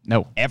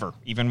 No. Ever.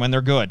 Even when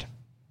they're good.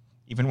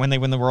 Even when they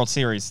win the World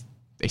Series.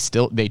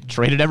 They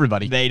traded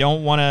everybody. They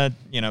don't want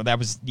to, that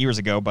was years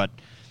ago, but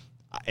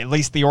at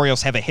least the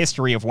Orioles have a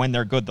history of when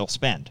they're good, they'll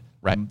spend.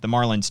 Right. The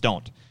Marlins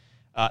don't.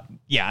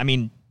 Yeah, I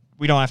mean,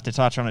 we don't have to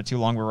touch on it too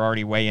long. We're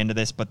already way into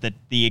this, but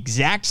the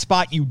exact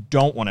spot you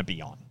don't want to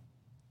be on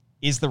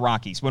is the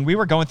Rockies. When we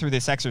were going through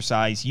this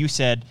exercise, you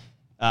said,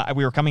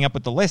 we were coming up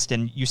with the list,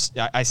 and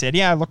I said,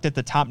 yeah, I looked at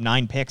the top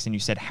 9 picks, and you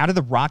said, how do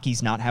the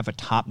Rockies not have a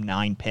top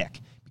 9 pick?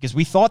 Because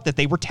we thought that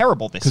they were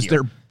terrible this year.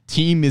 Because their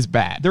team is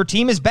bad. Their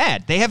team is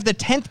bad. They have the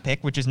 10th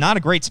pick, which is not a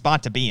great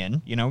spot to be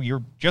in.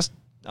 You're just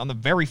on the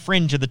very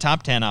fringe of the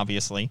top 10,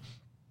 obviously.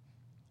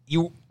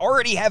 You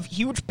already have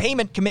huge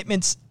payment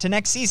commitments to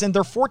next season.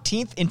 They're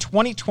 14th in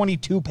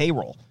 2022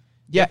 payroll.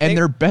 Yeah, and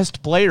their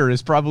best player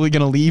is probably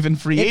going to leave in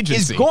free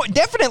agency.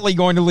 Definitely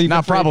going to leave.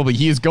 Not probably.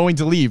 He is going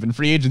to leave in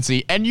free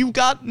agency, and you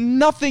got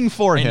nothing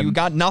for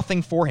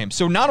him.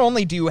 So not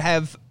only do you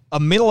have a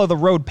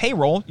middle-of-the-road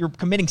payroll, you're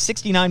committing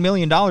 $69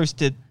 million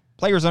to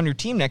players on your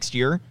team next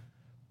year,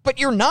 but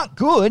you're not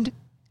good,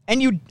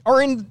 and you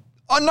are in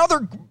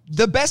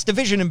the best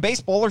division in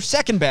baseball, or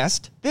second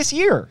best, this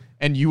year.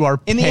 And you are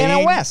in the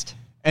NL West.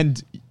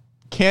 And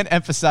can't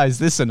emphasize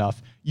this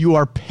enough. You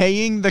are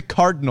paying the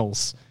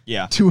Cardinals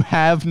to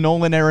have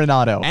Nolan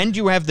Arenado. And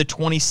you have the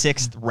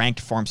 26th ranked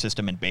farm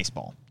system in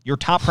baseball. Your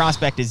top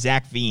prospect is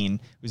Zach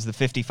Veen, who's the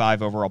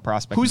 55 overall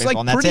prospect in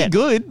baseball. Who's pretty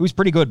good. Who's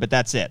pretty good, but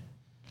that's it.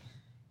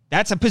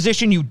 That's a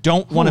position you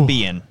don't want to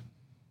be in.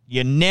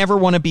 You never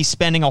want to be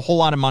spending a whole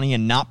lot of money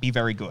and not be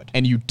very good.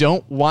 And you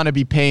don't want to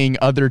be paying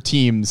other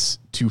teams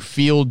to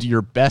field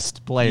your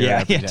best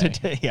player every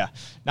day. Yeah,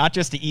 not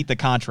just to eat the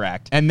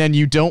contract. And then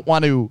you don't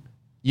want to,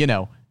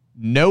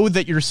 know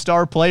that your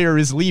star player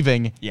is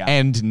leaving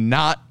and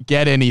not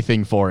get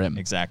anything for him.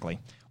 Exactly.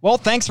 Well,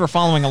 thanks for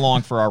following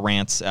along for our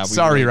rants.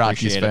 Sorry, really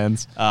Rockies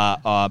fans.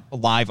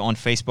 Live on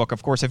Facebook.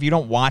 Of course, if you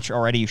don't watch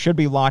already, you should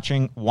be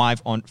watching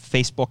live on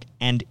Facebook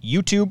and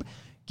YouTube.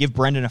 Give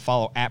Brendan a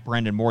follow at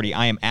Brendan Morty.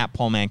 I am at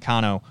Paul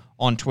Mancano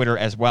on Twitter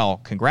as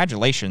well.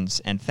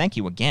 Congratulations, and thank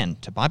you again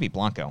to Bobby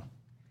Blanco.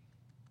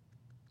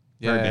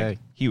 Very big.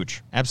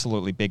 Huge.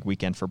 Absolutely big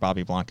weekend for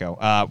Bobby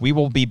Blanco. We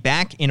will be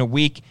back in a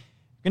week.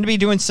 Going to be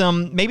doing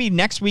some, maybe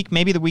next week,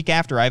 maybe the week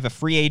after. I have a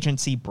free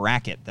agency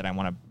bracket that I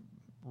want to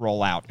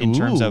roll out in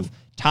terms of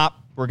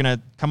top. We're going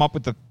to come up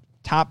with the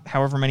top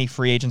however many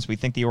free agents we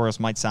think the Orioles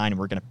might sign, and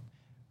we're going to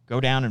go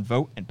down and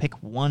vote and pick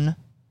one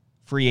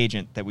free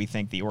agent that we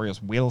think the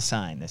Orioles will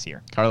sign this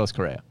year. Carlos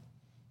Correa.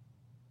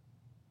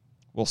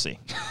 We'll see.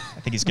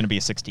 I think he's going to be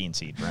a 16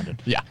 seed, Brendan.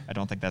 Yeah. I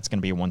don't think that's going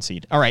to be a 1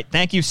 seed. All right.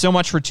 Thank you so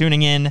much for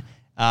tuning in.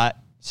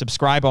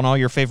 Subscribe on all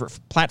your favorite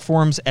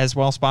platforms as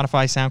well.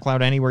 Spotify,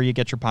 SoundCloud, anywhere you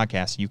get your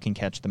podcasts. You can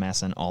catch the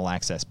MASN All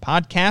Access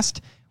podcast.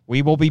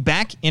 We will be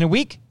back in a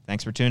week.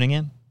 Thanks for tuning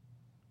in.